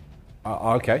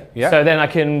 Okay, yeah. So then I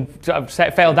can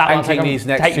fail that one. So I can these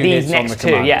next take 2 these hits next on the 2,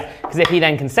 commander. yeah. Because if he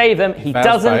then can save them, he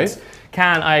doesn't. Both.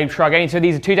 Can I shrug any? So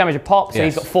these are 2 damage a pop. So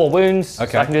he's got 4 wounds.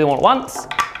 Okay. So I can do them all at once.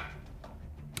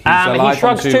 He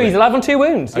shrugs 2. He's alive on 2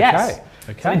 wounds. Okay. Yes.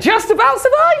 Okay. So just about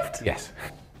survived. Yes.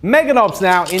 Mega Knobs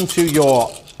now into your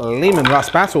Leman Russ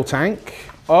battle tank.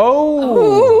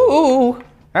 Oh. Ooh.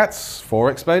 That's 4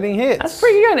 exploding hits. That's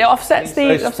pretty good. It offsets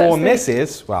the. Those 4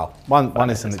 misses. Well, one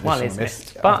is an additional miss.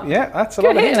 Missed. But yeah, that's a good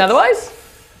lot of hitting hits. otherwise.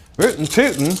 Rootin'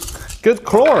 tootin', good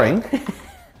clawing.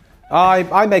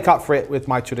 I make up for it with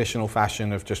my traditional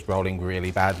fashion of just rolling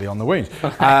really badly on the wounds.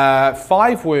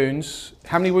 5 wounds.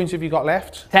 How many wounds have you got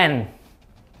left? 10.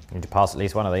 You need to pass at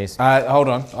least one of these. Hold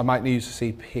on, I might use a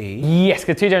CP. Yes,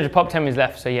 because 2 damage pop, 10 is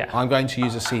left, so yeah. I'm going to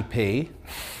use a CP.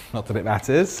 Not that it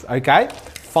matters. Okay,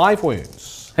 5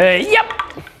 wounds. Yep.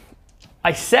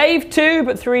 I saved 2,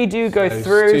 but 3 do go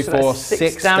through. 2, so 4, that's 6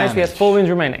 damage. damage. He has 4 wounds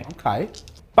remaining. Okay.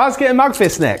 Buzzkit and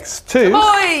Mugfist next. 2.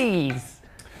 Boys!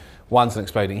 1's an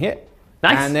exploding hit.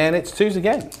 Nice. And then it's 2s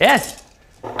again. Yes.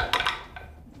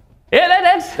 Yeah, they're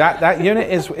dead. That unit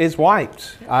is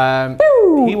wiped.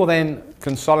 He will then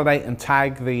consolidate and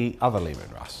tag the other Leman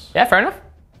Russ. Yeah, fair enough.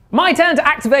 My turn to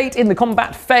activate in the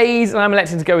combat phase, and I'm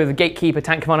electing to go with the Gatekeeper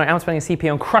tank commander. I'm spending a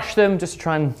CP on Crush them, just to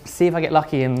try and see if I get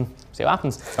lucky and see what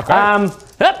happens. Okay.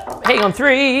 Hitting on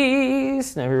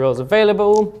 3s, no rerolls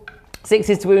available.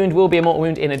 6s to wound will be a mortal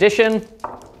wound in addition.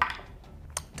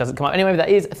 Doesn't come up anyway, but that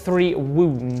is 3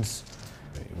 wounds.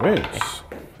 3 wounds.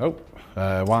 Oh,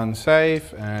 1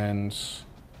 save and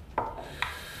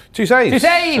 2 saves. 2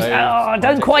 saves! Oh,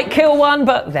 don't quite kill one,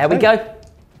 but there we go.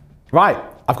 Right,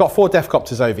 I've got 4 Death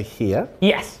Copters over here.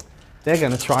 Yes. They're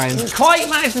going to try and... Quite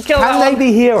managed to kill that Can one. they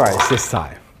be heroes this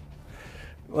time?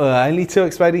 Only 2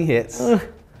 exploding hits. Okay,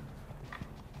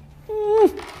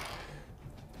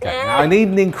 now I need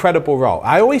an incredible roll.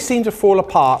 I always seem to fall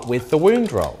apart with the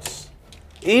wound rolls,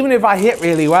 even if I hit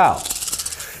really well.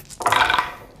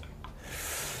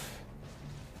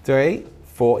 3,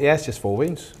 4, yes, just 4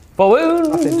 wounds. 4 wounds.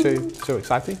 Nothing too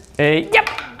exciting. Yep.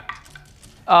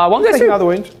 1 goes Take through. another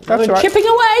wound. That's all right. Chipping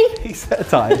away. Piece at a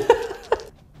time.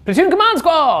 Platoon Command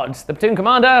Squad! The platoon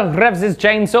commander revs his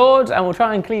chainsword and will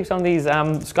try and cleave some of these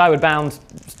skyward bound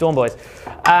storm boys.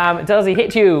 Does he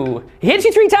hit you? He hits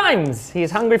you 3 times! He is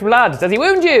hungry for blood. Does he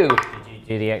wound you? Did you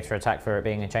do the extra attack for it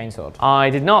being a chainsword? I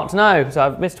did not, no. So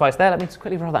I've missed twice there. Let me just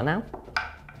quickly roll that now.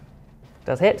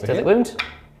 Does hit. Does it wound?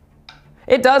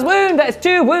 It does wound! That is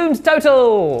 2 wounds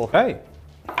total! Okay.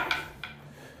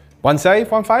 1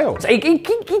 save, 1 failed. So he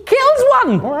kills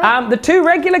one! All right. The 2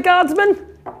 regular guardsmen?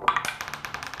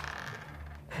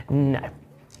 No.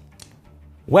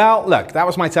 Well, look, that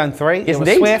was my turn 3. Yes, it was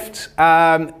indeed. swift.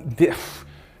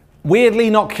 Weirdly,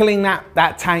 not killing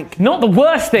that tank. Not the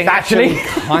worst thing, actually.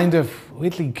 Kind of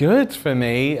weirdly good for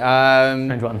me.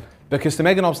 Strange one. Because the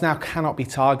Meganobs now cannot be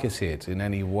targeted in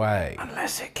any way.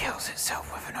 Unless it kills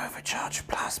itself with an overcharged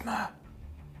plasma.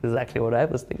 Exactly what I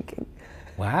was thinking.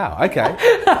 Wow, okay.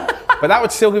 But that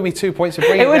would still give me 2 points of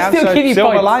bringing It it would down, still so give you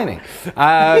silver points. lining.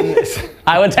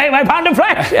 I would take my pound of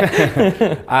flesh!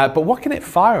 But what can it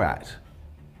fire at?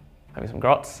 Maybe some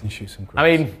grots. You shoot some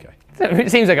I mean, it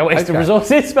seems like a waste of Okay.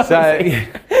 resources, but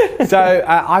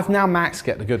I've now maxed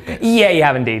get the good bits. yeah, you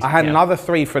have indeed. I had Yeah. another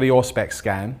 3 for the Auspex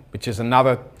scan, which is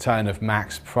another turn of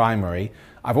max primary.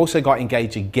 I've also got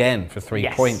engage again for 3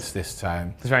 Yes. points this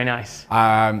turn. It's very nice.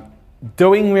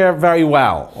 Doing very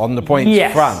well on the points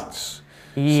Yes. front. So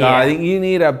Yeah. I think you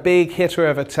need a big hitter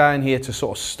of a turn here to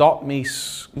sort of stop me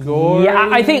scoring. Yeah,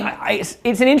 I think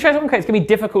it's an interesting one because it's going to be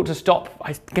difficult to stop.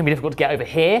 It's going to be difficult to get over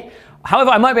here. However,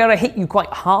 I might be able to hit you quite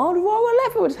hard while we're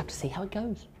left. We'll just have to see how it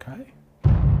goes. Okay.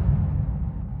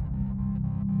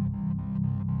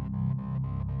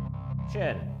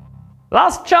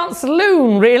 Last chance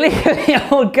saloon, really, the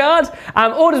old guard.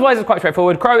 Orders-wise, it's quite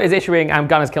straightforward. Crow is issuing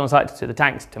gunners kill on sight to the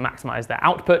tanks to maximise their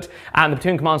output, and the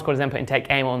platoon command squad is then putting take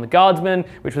aim on the guardsmen,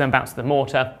 which will then bounce to the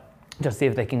mortar, just to see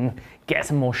if they can get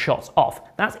some more shots off.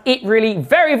 That's it, really.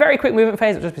 Very, very quick movement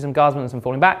phase. It'll just be some guardsmen and some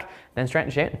falling back, then straight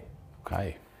into shooting.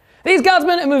 Okay. These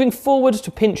guardsmen are moving forward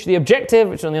to pinch the objective,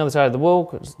 which is on the other side of the wall,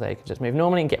 because they can just move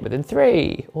normally and get within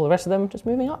 3. All the rest of them just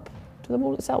moving up to the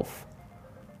wall itself.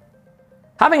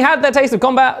 Having had their taste of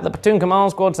combat, the platoon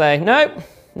command squad say, no,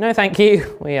 no thank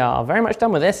you. We are very much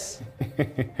done with this.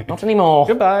 Not anymore.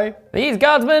 Goodbye. These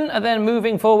guardsmen are then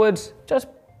moving forward, just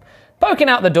poking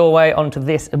out the doorway onto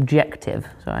this objective.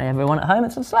 Sorry, everyone at home,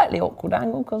 it's a slightly awkward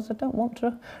angle because I don't want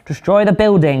to destroy the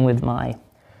building with my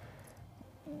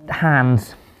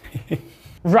hands.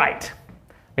 Right,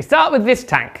 we start with this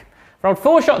tank. Rolled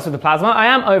 4 shots with the plasma. I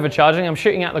am overcharging, I'm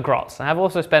shooting out the grots. I have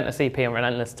also spent a CP on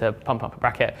Relentless to pump up a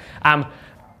bracket.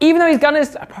 Even though he's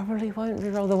gunners, I probably won't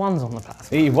reroll the 1s on the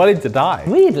plasma. He wanted to die.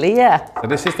 Weirdly, yeah. So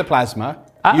this is the plasma.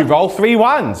 You roll 3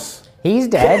 1s. He's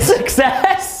dead.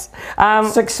 Success!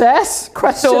 Success?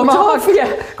 Question Sort mark? of,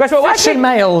 yeah. Question mark. Action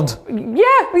mailed.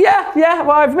 Yeah.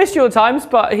 Well, I've missed your times,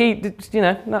 but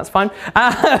that's fine.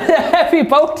 Heavy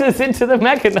bolters into the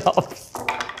Meganobs.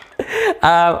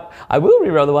 I will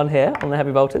reroll the 1 here on the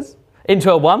heavy bolters.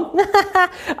 Into a 1.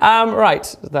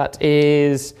 Right, that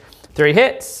is 3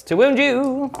 hits to wound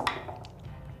you.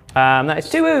 That is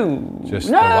 2 wounds. Just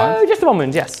the 1? Just the 1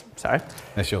 wound, yes. Sorry.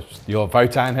 That's your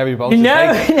Votan heavy bolters.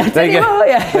 No, not anymore,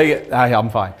 yeah. I'm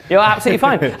fine. You're absolutely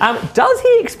fine. Does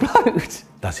he explode?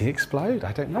 Does he explode?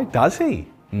 I don't know. Does he?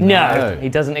 No, he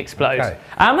doesn't explode. Okay.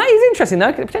 That is interesting though,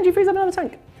 because it potentially frees up another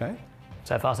tank. Okay.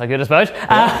 So far, so good, I suppose.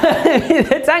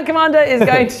 The tank commander is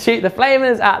going to shoot the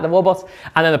flamers at the war boss,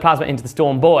 and then the plasma into the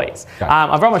storm boys. Okay.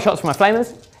 I've run my shots from my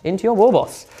flamers into your war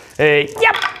boss. Yep.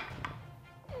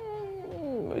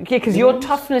 Yeah, because your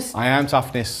toughness. I am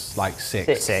toughness like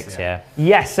 6. 6, yeah.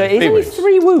 Yes, so it's 3 only wounds.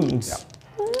 3 wounds. Yep.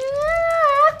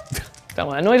 Don't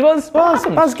know what that noise was.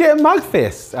 Buzz getting mug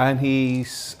fist, and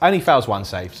he's only fails 1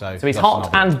 save, so So he's that's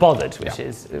hot not and bothered, which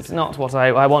is it's not what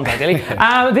I want ideally.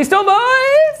 The storm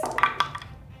boys.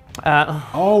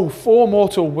 Oh, 4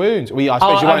 mortal wounds. Well, I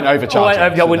suppose you won't overcharge.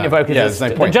 I wouldn't evoke it. There's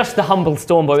no point. Just the humble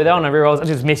storm boy. There are no rerolls. I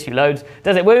just miss you loads.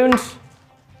 Does it wound?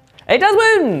 It does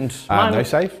wound. No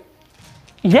save.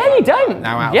 Yeah, you don't.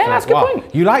 Now out yeah, for that's a a good while.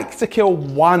 point. You like to kill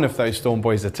one of those storm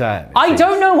boys a turn. I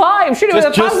don't know why. I'm shooting with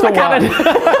a Just plasma the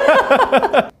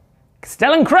cannon.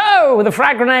 Stellan Crow with a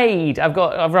frag grenade. I've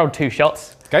rolled 2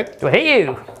 shots. Okay. Do I hit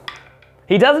you?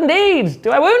 He does indeed. Do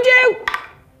I wound you?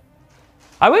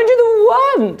 I wound you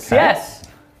the once. Okay. Yes.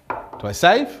 Do I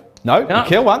save? No, you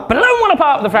kill one. But I don't want to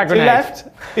part with the frag 2 grenade. left.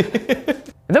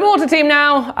 The mortar team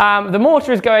now. The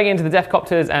mortar is going into the death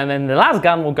copters, and then the las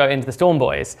gun will go into the storm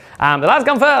boys. The las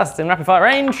gun first in rapid fire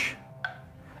range.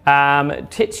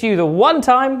 Hits you the 1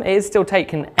 time. It is still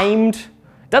taken aimed.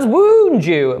 Does wound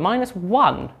you at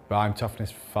 -1. But I'm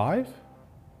toughness 5.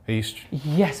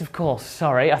 Yes, of course.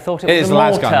 Sorry, I thought it It was is a a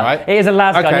las mortar. gun, right? It is a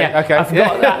las gun. Okay, Yeah. okay. I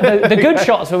forgot that. The good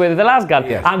shots were with the las gun.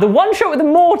 Yes. And the 1 shot with the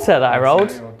mortar that I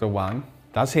rolled The 1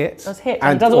 does hit. does hit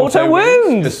and does auto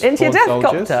wounds into your death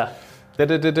soldiers. copter.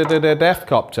 The death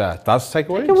copter does take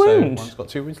a wound. a wound. So one's got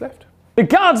 2 wounds left. The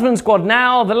guardsman squad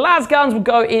now. The las guns will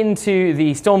go into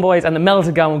the storm boys, and the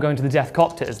melter gun will go into the death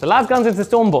copters. The las guns into the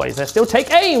storm boys. They still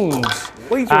take aims.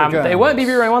 They won't be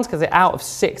rerolling ones because they're out of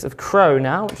 6 of crow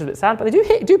now, which is a bit sad. But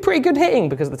they do pretty good hitting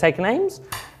because of the taken aims.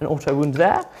 An auto wound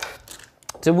there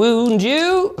to wound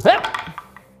you.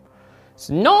 It's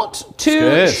not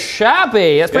too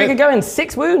shabby. That's pretty good going.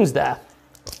 6 wounds there.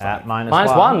 At Minus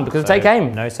 -1. one, because of take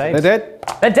aim. No save. They're dead.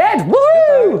 They're dead.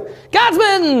 Woo!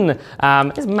 Guardsman!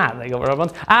 It's mad they got rid of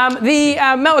ones. The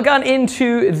melter gun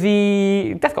into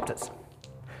the death copters.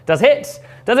 Does hit.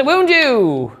 Does it wound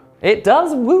you? It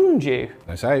does wound you.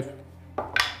 No save.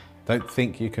 Don't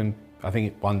think you can. I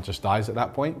think one just dies at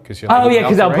that point because you're. Oh yeah,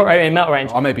 because I'll put it in melter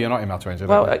range. Or maybe you're not in melter range.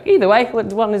 Well, either way,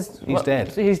 one is. He's dead.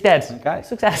 He's dead. Okay.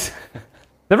 Success.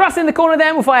 The Rust in the corner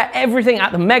then will fire everything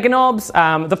at the Mega Knobs.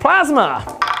 The Plasma.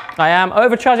 I am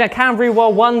overcharging. I can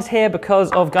reroll 1s here because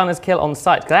of Gunner's Kill on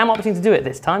sight. Because I am opting to do it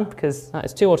this time because that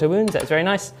is 2 auto wounds. That's very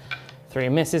nice. 3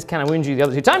 misses. Can I wound you the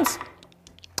other 2 times?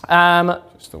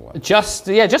 Just the 1.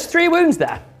 Just 3 wounds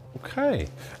there. Okay.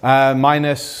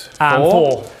 -4.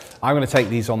 4. I'm going to take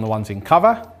these on the ones in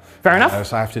cover. Fair enough.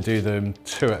 So I have to do them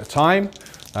 2 at a time.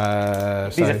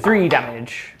 These are 3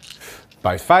 damage.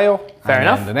 Both fail. Fair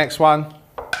enough. And the next one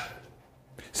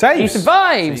saves. He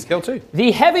survives. So you kill 2.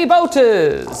 The Heavy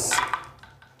Bolters.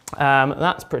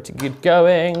 That's pretty good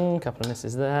going. Couple of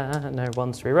misses there. No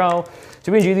 1s to reroll.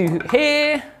 To wound you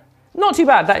here. Not too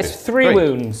bad. That is 3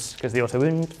 wounds because the auto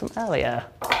wound from earlier.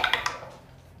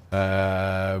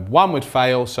 1 would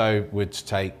fail, so would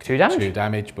take 2 damage. 2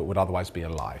 damage, but would otherwise be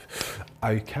alive.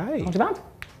 Okay. Not too bad.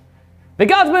 The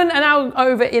guardsmen are now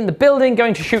over in the building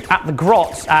going to shoot at the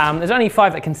grot. There's only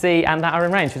 5 that can see and that are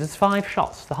in range, so there's 5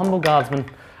 shots. The humble guardsman.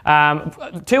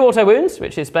 2 auto wounds,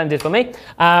 which is splendid for me.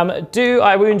 Do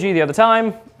I wound you the other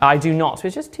time? I do not, so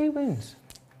it's just 2 wounds.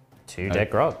 2 dead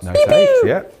grots. No saves,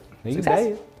 yeah.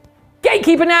 Success.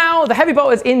 Gatekeeper now. The heavy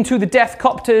bolters into the death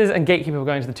copters, and Gatekeeper will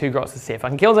go into the 2 grots to see if I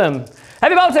can kill them.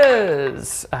 Heavy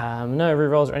bolters. No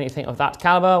rerolls or anything of that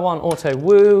caliber. 1 auto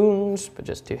wound, but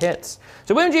just 2 hits.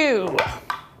 To wound you.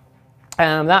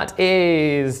 That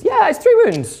is, it's 3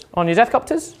 wounds on your death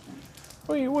copters.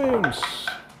 3 wounds.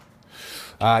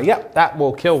 Yep, that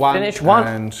will kill 1. Finish 1.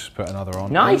 And put another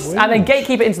on. Nice. And then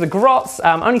Gatekeeper into the grots.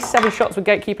 Only 7 shots with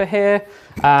Gatekeeper here.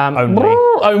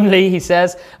 Only, he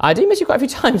says. I do miss you quite a few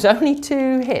times. Only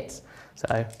 2 hits.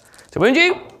 So, to wound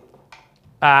you.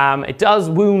 It does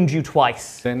wound you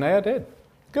twice. Then they are dead.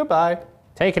 Goodbye.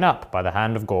 Taken up by the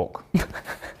hand of Gork.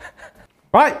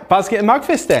 Right, Buzzkit and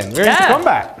Mugfist then. We're into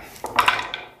combat.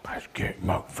 Buzzkit,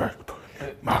 Mugfist,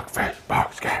 Mugfist,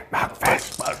 Buzzkit,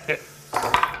 Mugfist, Buzzkit.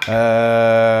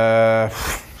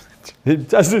 He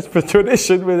does this for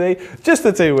tradition with just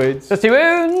the 2 wounds. Just 2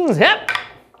 wounds, yep.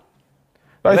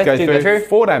 Both go Both go through through.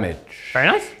 4 damage. Very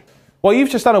nice. Well,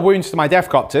 you've just done a wounds to my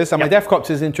Deathcopters, and my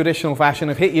Deathcopters in traditional fashion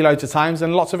have hit you loads of times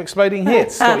and lots of exploding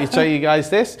hits. Thought you'd show you guys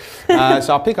this. So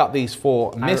I'll pick up these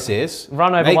 4 misses.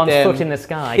 Run over one foot in the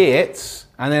sky. Hits,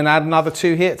 and then add another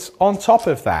 2 hits on top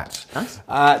of that. Nice.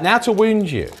 Now to wound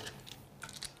you.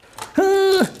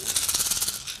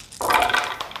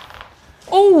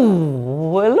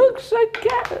 Oh, it looks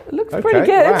pretty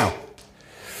good. Wow.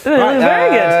 Very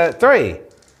good. 3,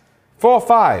 4,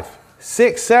 5,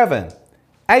 6, 7,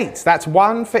 8. That's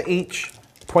 1 for each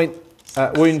point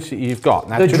wounds that you've got.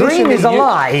 Now, The dream is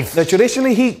alive.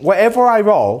 Traditionally, whatever I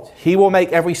roll, he will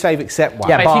make every save except 1.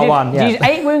 Yeah, Wait, bar so you 1. did you use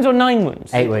 8 wounds or 9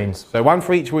 wounds? 8 wounds. So 1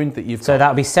 for each wound that you've So got. that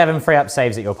would be 7 free up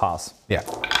saves at your pass. Yeah.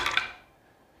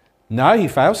 No, he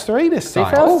fails 3 this time.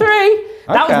 He fails 3.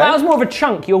 That Okay. was more of a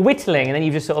chunk. You're whittling, and then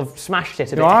you've just sort of smashed it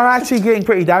a You bit. are actually getting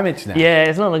pretty damaged now. Yeah,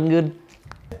 it's not looking good.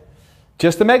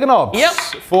 Just the Mega Knobs. Yep.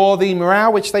 For the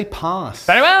morale, which they pass.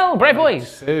 Very well, brave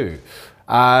boys. 2.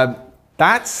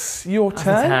 That's your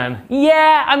turn.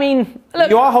 Yeah, I mean, look.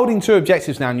 You are holding 2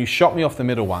 objectives now, and you shot me off the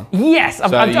middle one. Yes,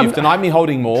 So you've denied me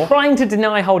holding more. trying to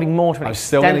deny holding more to an I'm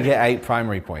still going to extent. get 8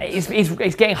 primary points.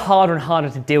 It's getting harder and harder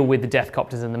to deal with the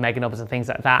Deathcopters and the Meganobs and things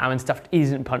like that. I mean, stuff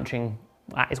isn't punching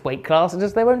at its weight class, it's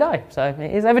just they won't die. So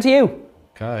it is over to you.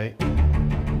 Okay.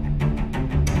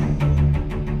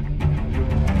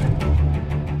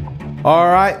 All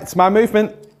right, it's my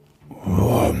movement.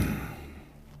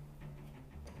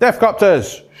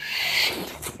 Deathcopters.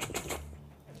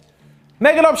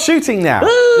 Meganob shooting now.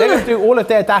 They're going to do all of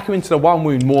their dagger into the 1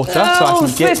 wound mortar, so I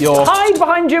can get your hide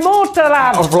behind your mortar,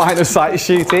 lad. line of sight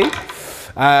shooting.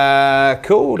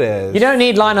 Cool. You don't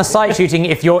need line of sight shooting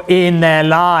if you're in their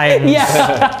line.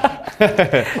 Yeah.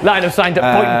 Line of sight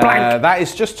at point blank. That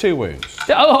is just 2 wounds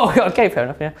Oh, okay, fair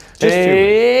enough. Yeah. Just 2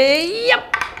 wounds.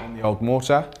 Yep. on the old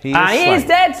mortar. He He is slain.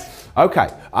 dead. Okay,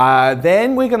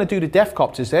 then we're going to do the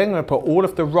Deathcopters. They're going to put all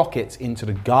of the rockets into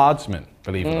the Guardsmen,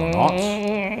 believe it or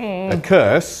not.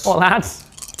 Because Well, lads.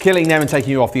 killing them and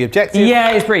taking you off the objective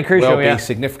Yeah, it's pretty crucial. will Yeah. be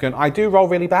significant. I do roll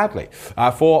really badly.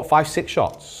 4, 5, 6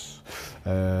 shots.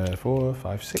 4,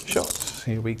 5, 6 shots.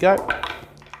 Here we go.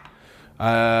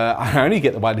 I only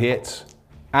get the 1 hit,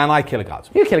 and I kill a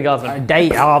Guardsman. You kill a guardsman.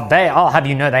 I'll have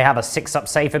you know they have a 6-up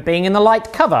save for being in the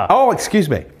light cover. Oh, excuse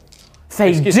me.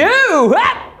 They do.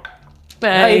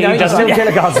 you don't, you still kill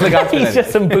a guardsman. He's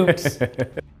just some boots.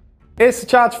 It's the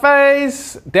charge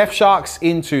phase. Death Sharks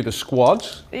into the squad.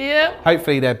 Yep.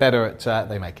 Hopefully they're better at,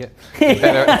 they make it. They're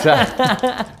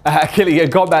better at killing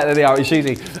in combat than they are at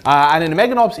shooting. And then the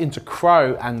Meganobs into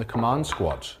Crow and the command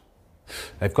squad.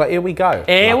 They've got, here we go.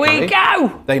 Here Luckily, we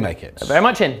go. They make it. Very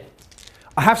much in.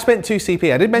 I have spent 2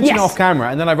 CP. I did mention Yes. off camera,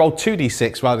 and then I rolled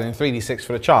 2d6 rather than 3d6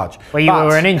 for the charge. Well, you But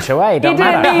were an inch away, You don't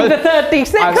didn't matter. need the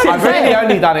 36. I've really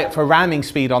only done it for ramming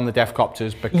speed on the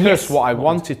Deathcopters because Yes. what I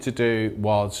wanted to do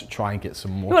was try and get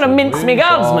some mortal wanna mince me wounds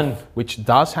guardsman. off, which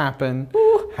does happen.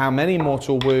 How many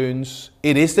mortal wounds?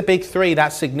 It is the big 3,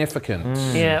 that's significant.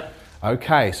 Yeah.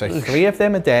 Okay, so 3 of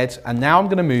them are dead, and now I'm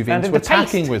going to move And into the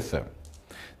attacking paste. with them.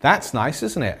 That's nice,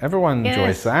 isn't it? Everyone Yes.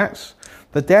 enjoys that.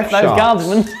 The Death Those Sharks.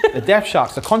 guardsmen. The Death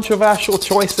Sharks, the controversial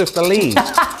choice of the league.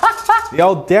 The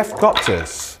old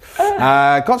Deathcopters.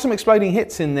 Got some exploding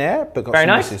hits in there, but got Very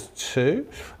some nice. misses too.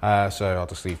 So I'll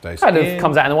just leave those Kind in. of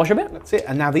comes out in the wash a bit. That's it.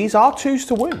 And now these are 2s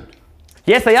to wound.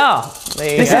 Yes, they are.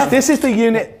 This is the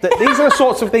unit, these are the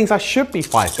sorts of things I should be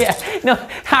fighting. Yeah, no,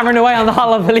 hammering away on the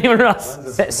hull of the Lehman Russ.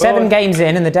 7 games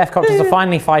in, and the Deathcopters are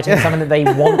finally fighting something that they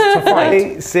want to fight.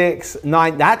 8, 6,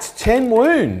 9, that's 10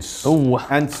 wounds. Ooh.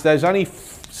 And there's only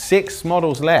 6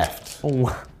 models left. Ooh.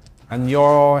 And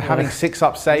you're having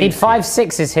 6-up saves. Need 5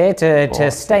 6s here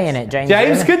to stay in it, James.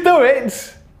 James could do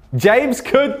it. James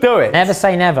could do it. Never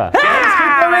say never.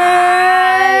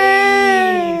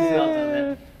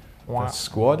 The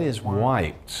squad is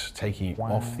wiped, taking you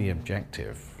off the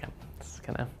objective. Just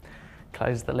gonna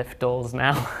close the lift doors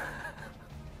now.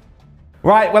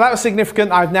 Right, well that was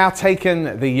significant. I've now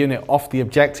taken the unit off the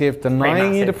objective,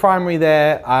 denying you the massive. primary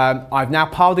there. I've now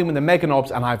piled in with the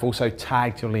Meganobs, and I've also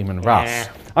tagged your Lehman Russ. Yeah.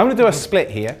 I'm going to do a split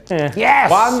here. Yes!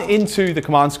 1 into the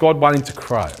command squad, 1 into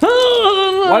Crow.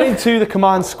 1 into the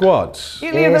command squad.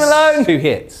 You leave them alone. 2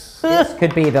 hits. This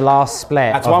could be the last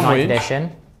split That's of 1 Ninth wound.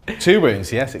 Edition. 2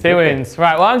 wounds, yes. It 2 could be. wins.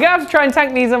 Right, well, I'm gonna have to try and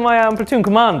tank these on my platoon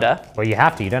commander. Well, you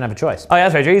have to. You don't have a choice. Oh, yeah,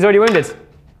 that's very true. He's already wounded.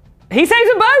 He saves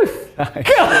them both.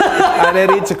 And then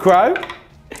into Crow.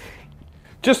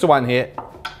 Just the 1 hit.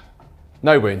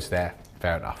 No wounds there.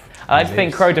 Fair enough. I like to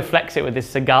think Crow deflects it with his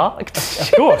cigar.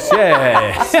 Of course,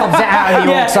 yeah. Comes it out of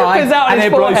the Yeah, Orks' eye. comes out on And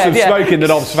his then blows some forehead, yeah. smoke in the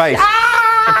knob's face.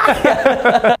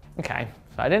 Okay,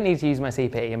 so I didn't need to use my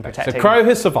CP in protecting. So Crow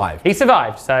has survived. He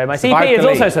survived, so my Survived CP has the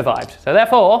also lead. survived. So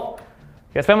therefore,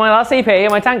 Gonna spend my last CP and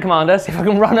my tank commander, see if I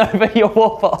can run over your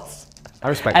war boss. I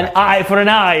respect An that. eye for an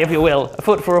eye, if you will. A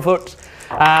foot for a foot.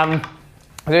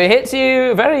 So it hits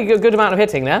you, a very good amount of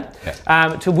hitting there.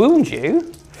 Yeah. To wound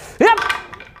you. Yep.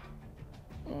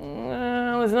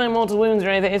 There's no mortal wounds or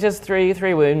anything, it's just three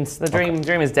wounds. The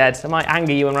dream is dead. I might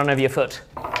anger you and run over your foot.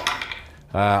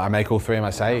 I make all 3 of my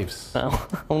saves. Oh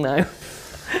no.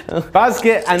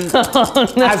 Buzzgit and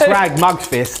Azrag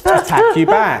Mugfist attack you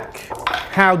back.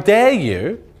 How dare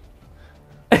you?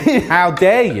 How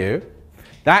dare you?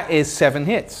 That is 7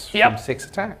 hits from 6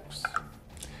 attacks.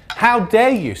 How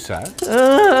dare you, sir?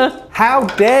 How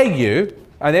dare you?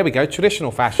 Oh, there we go,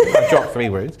 traditional fashion. I dropped 3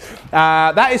 wounds.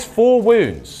 That is 4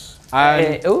 wounds.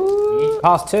 He's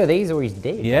passed 2 of these or he's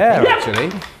dead. Yeah,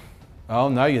 actually. Oh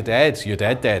no, you're dead. You're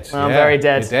dead. I'm very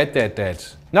dead. You're dead.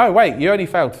 No, wait, you only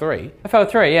failed 3. I failed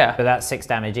 3, yeah. But that's 6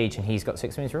 damage each and he's got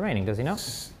 6 minutes remaining, does he not?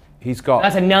 He's got...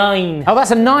 That's a 9. Oh,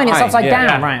 that's a 9, it's upside yeah.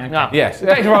 down. Right, okay. No. Yes.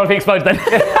 Don't roll if he explodes then.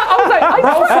 I was like,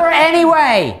 Roll for it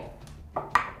anyway!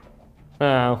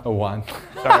 Oh, A 1.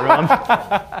 sorry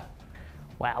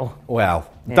everyone. Well,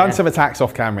 done some attacks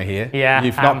off camera here. Yeah,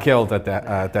 You've not killed a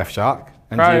Death Shark.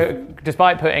 And Bro,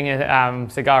 despite putting a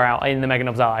cigar out in the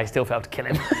Meganob's eye, I still failed to kill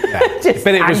him. yeah.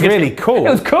 But it was really cool. It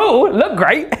was cool, it looked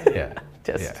great. Yeah.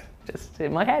 Just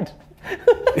in my head.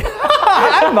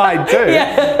 And mine too.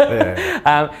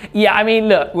 Yeah, I mean,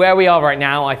 look, where we are right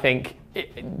now, I think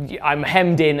I'm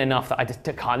hemmed in enough that I just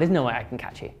can't, there's no way I can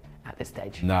catch you at this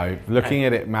stage. No, looking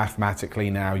at it mathematically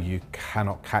now, you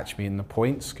cannot catch me in the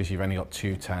points because you've only got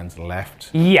 2 turns left.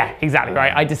 Yeah, exactly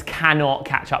right. I just cannot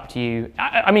catch up to you.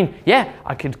 I mean, yeah,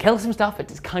 I could kill some stuff,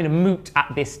 but it's kind of moot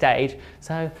at this stage.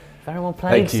 So, very well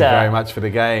played, Thank you very much for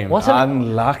the game.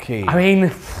 Unlucky. I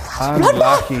mean,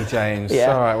 unlucky, James.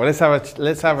 Yeah. All right, well,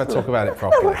 let's have a talk about it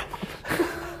properly.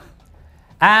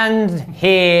 And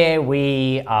here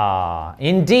we are.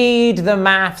 Indeed, the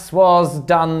maths was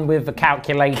done with a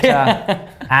calculator,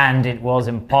 and it was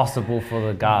impossible for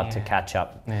the guard to catch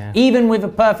up. Yeah. Even with a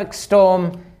perfect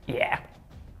storm, yeah.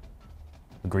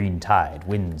 the green tide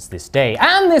wins this day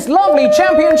and this lovely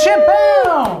championship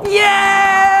belt! Yay!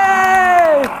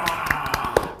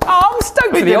 Oh, I'm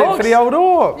stoked We for did the it Orks. for the old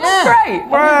Orcs. Yeah. Great.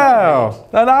 Wow.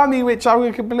 An army which I'm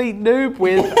a complete noob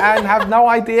with and have no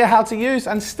idea how to use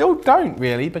and still don't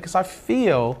really because I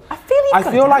feel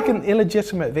like an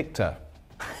illegitimate victor.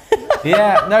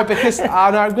 Yeah, no, because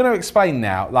I'm going to explain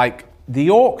now. Like, the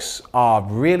Orcs are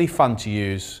really fun to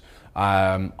use.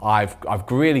 I've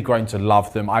really grown to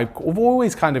love them. I've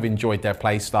always kind of enjoyed their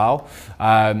play style.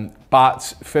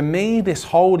 But for me, this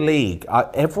whole league,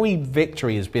 every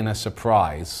victory has been a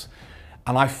surprise.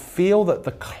 And I feel that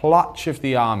the clutch of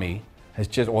the army has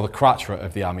just, or the crutch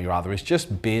of the army rather, has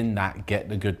just been that get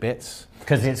the good bits.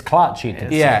 Because it's clutch, you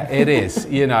can Yeah, it is.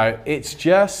 You know, it's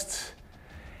just...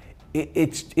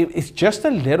 It's just a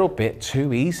little bit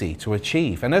too easy to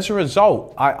achieve. And as a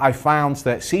result, I found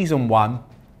that season 1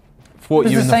 fought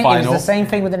you in the final. It was the same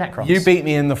thing with the Necrons. You beat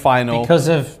me in the final. Because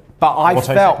of But I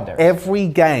auto felt secondaries. every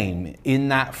game in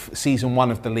that season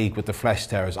 1 of the league with the Flesh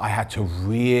Terrors, I had to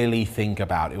really think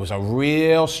about. It was a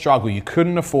real struggle. You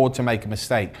couldn't afford to make a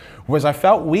mistake. Whereas I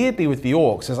felt weirdly with the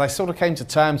Orcs, as I sort of came to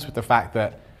terms with the fact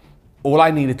that all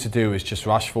I needed to do is just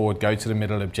rush forward, go to the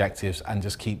middle objectives, and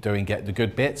just keep doing, get the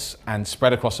good bits, and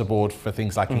spread across the board for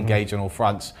things like engage on all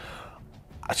fronts.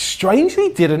 I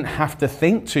strangely didn't have to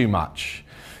think too much.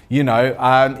 You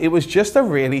know, it was just a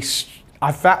really,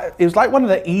 it was like one of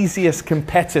the easiest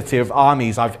competitive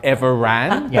armies I've ever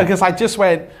ran, because I just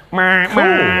went, cool,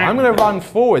 I'm going to run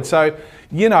forward. So,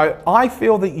 you know, I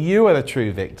feel that you are the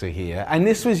true victor here, and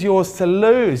this was yours to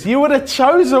lose. You were the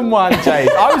chosen one, James.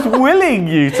 I was willing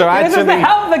you to actually This is to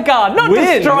help the guard, not win.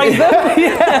 destroy them.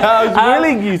 Yeah, I was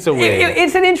willing you to win.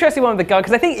 It's an interesting one with the guard,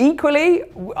 because I think equally,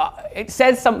 it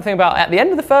says something about, at the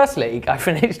end of the first league, I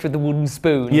finished with the wooden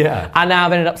spoon. Yeah. And now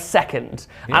I've ended up second.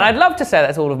 Yeah. And I'd love to say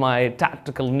that's all of my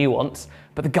tactical nuance,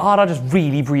 but the guard are just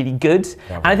really, really good.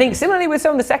 Yeah, and I think similarly with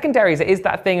some of the secondaries, it is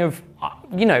that thing of,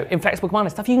 you know, inflexible commander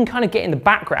stuff you can kind of get in the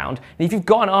background. And if you've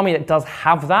got an army that does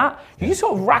have that, you can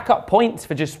sort of rack up points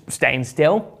for just staying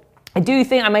still. I do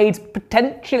think I made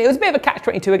potentially, it was a bit of a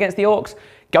catch-22 against the Orcs.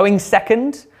 Going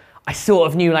second, I sort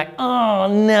of knew like, oh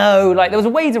no, like there was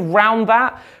ways around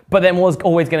that, but then was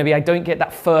always going to be, I don't get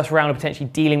that first round of potentially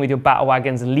dealing with your battle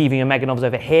wagons and leaving your Meganovs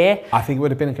over here. I think it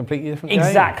would have been a completely different game.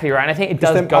 Exactly right, and I think it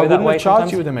does Then go I that wouldn't way have charged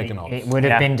sometimes. you with the Meganovs. It would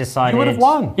have been decided. You would have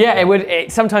won. Yeah,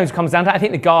 it sometimes comes down to, I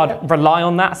think the Guard rely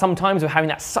on that sometimes, of having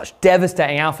that such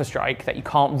devastating alpha strike that you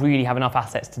can't really have enough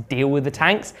assets to deal with the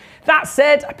tanks. That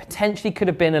said, I potentially could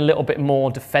have been a little bit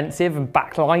more defensive and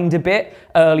backlined a bit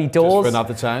early doors. Just for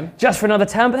another turn? Just for another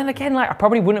turn, but then again, like, I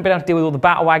probably wouldn't have been able to deal with all the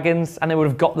battle wagons, and they would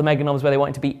have got the Meganovs where they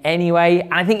wanted to be anyway.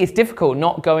 And I think it's difficult.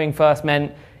 Not going first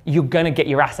meant you're going to get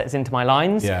your assets into my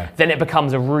lines. Yeah. Then it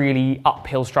becomes a really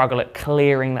uphill struggle at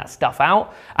clearing that stuff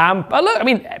out. But look, I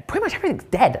mean, pretty much everything's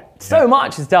dead. So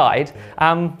much has died.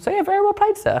 So yeah, very well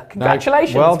played, sir.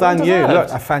 Congratulations. No, well done, you. deserved. Look,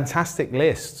 a fantastic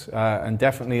list, and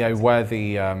definitely a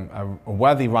worthy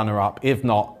runner-up, if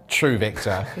not true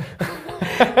victor.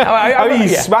 I mean, you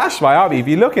smashed my army. If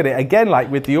you look at it again,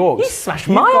 like with the Orks, You smashed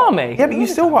my army. Yeah, but you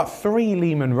still got 3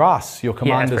 Lehman Russ. Your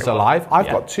commanders pretty well. alive. I've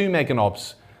Yeah. got 2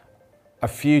 Meganobs, a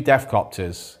few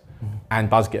Deathcopters, and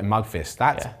Buzzget and Mugfist.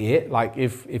 That's it. Like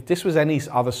if this was any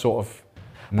other sort of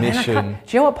mission.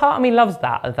 Do you know what part of me loves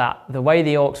that the way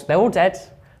the Orks, they're all dead,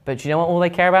 but do you know what all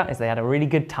they care about is they had a really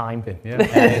good time. Yeah. They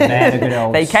had a good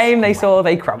old. They came, they saw,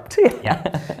 they crumped.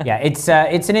 Yeah, it's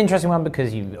an interesting one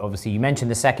because you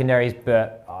mentioned the secondaries,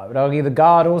 but I would argue the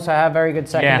Guard also have very good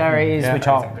secondaries, which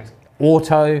are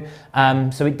auto.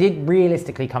 So it did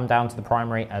realistically come down to the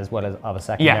primary as well as other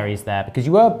secondaries there, because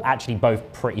you were actually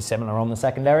both pretty similar on the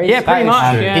secondaries. Yeah, pretty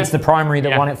much. It's the primary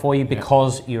that won it for you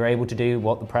because you're able to do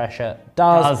what the pressure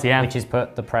does, yeah. which is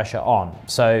put the pressure on.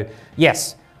 So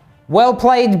yes, well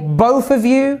played, both of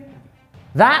you.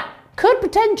 That could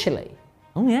potentially,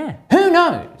 Oh yeah. who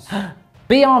knows,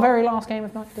 be our very last game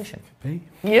of 9th edition.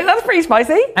 Yeah, that's pretty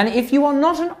spicy. And if you are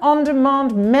not an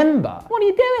on-demand member, What are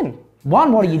you doing?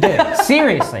 one, what are you doing?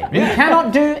 Seriously, we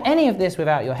cannot do any of this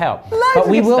without your help. But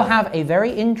we will have a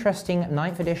very interesting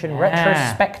 9th edition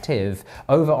retrospective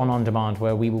over on Demand,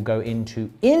 where we will go into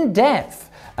in-depth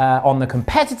on the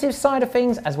competitive side of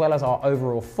things, as well as our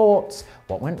overall thoughts,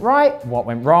 what went right, what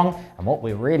went wrong, and what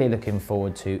we're really looking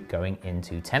forward to going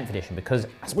into 10th edition, because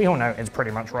as we all know, it's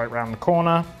pretty much right round the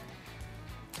corner.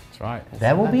 Right.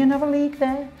 There will be another league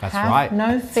there. That's Have right.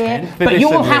 no fear. 10th But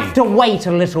you will edition have to wait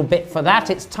a little bit for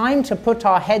that. It's time to put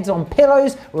our heads on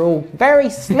pillows. We're all very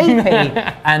sleepy,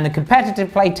 and the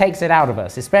competitive play takes it out of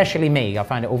us, especially me. I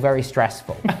find it all very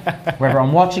stressful, whether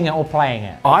I'm watching it or playing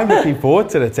it. I'm looking forward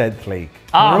to the 10th league.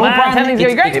 Oh We're all man, brand new. something's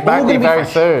going to be It's great. all gonna be very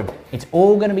fresh. soon. It's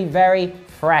all going to be very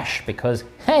fresh because,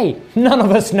 hey, none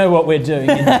of us know what we're doing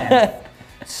in 10th.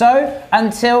 So,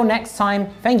 until next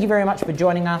time, thank you very much for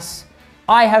joining us.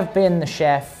 I have been the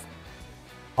chef.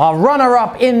 Our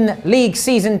runner-up in League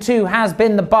Season 2 has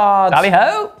been the Bard. Tally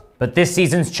ho! But this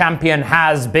season's champion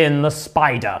has been the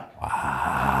Spider.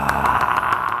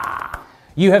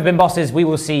 You have been bosses. We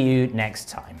will see you next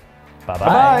time.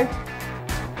 Bye-bye. Bye.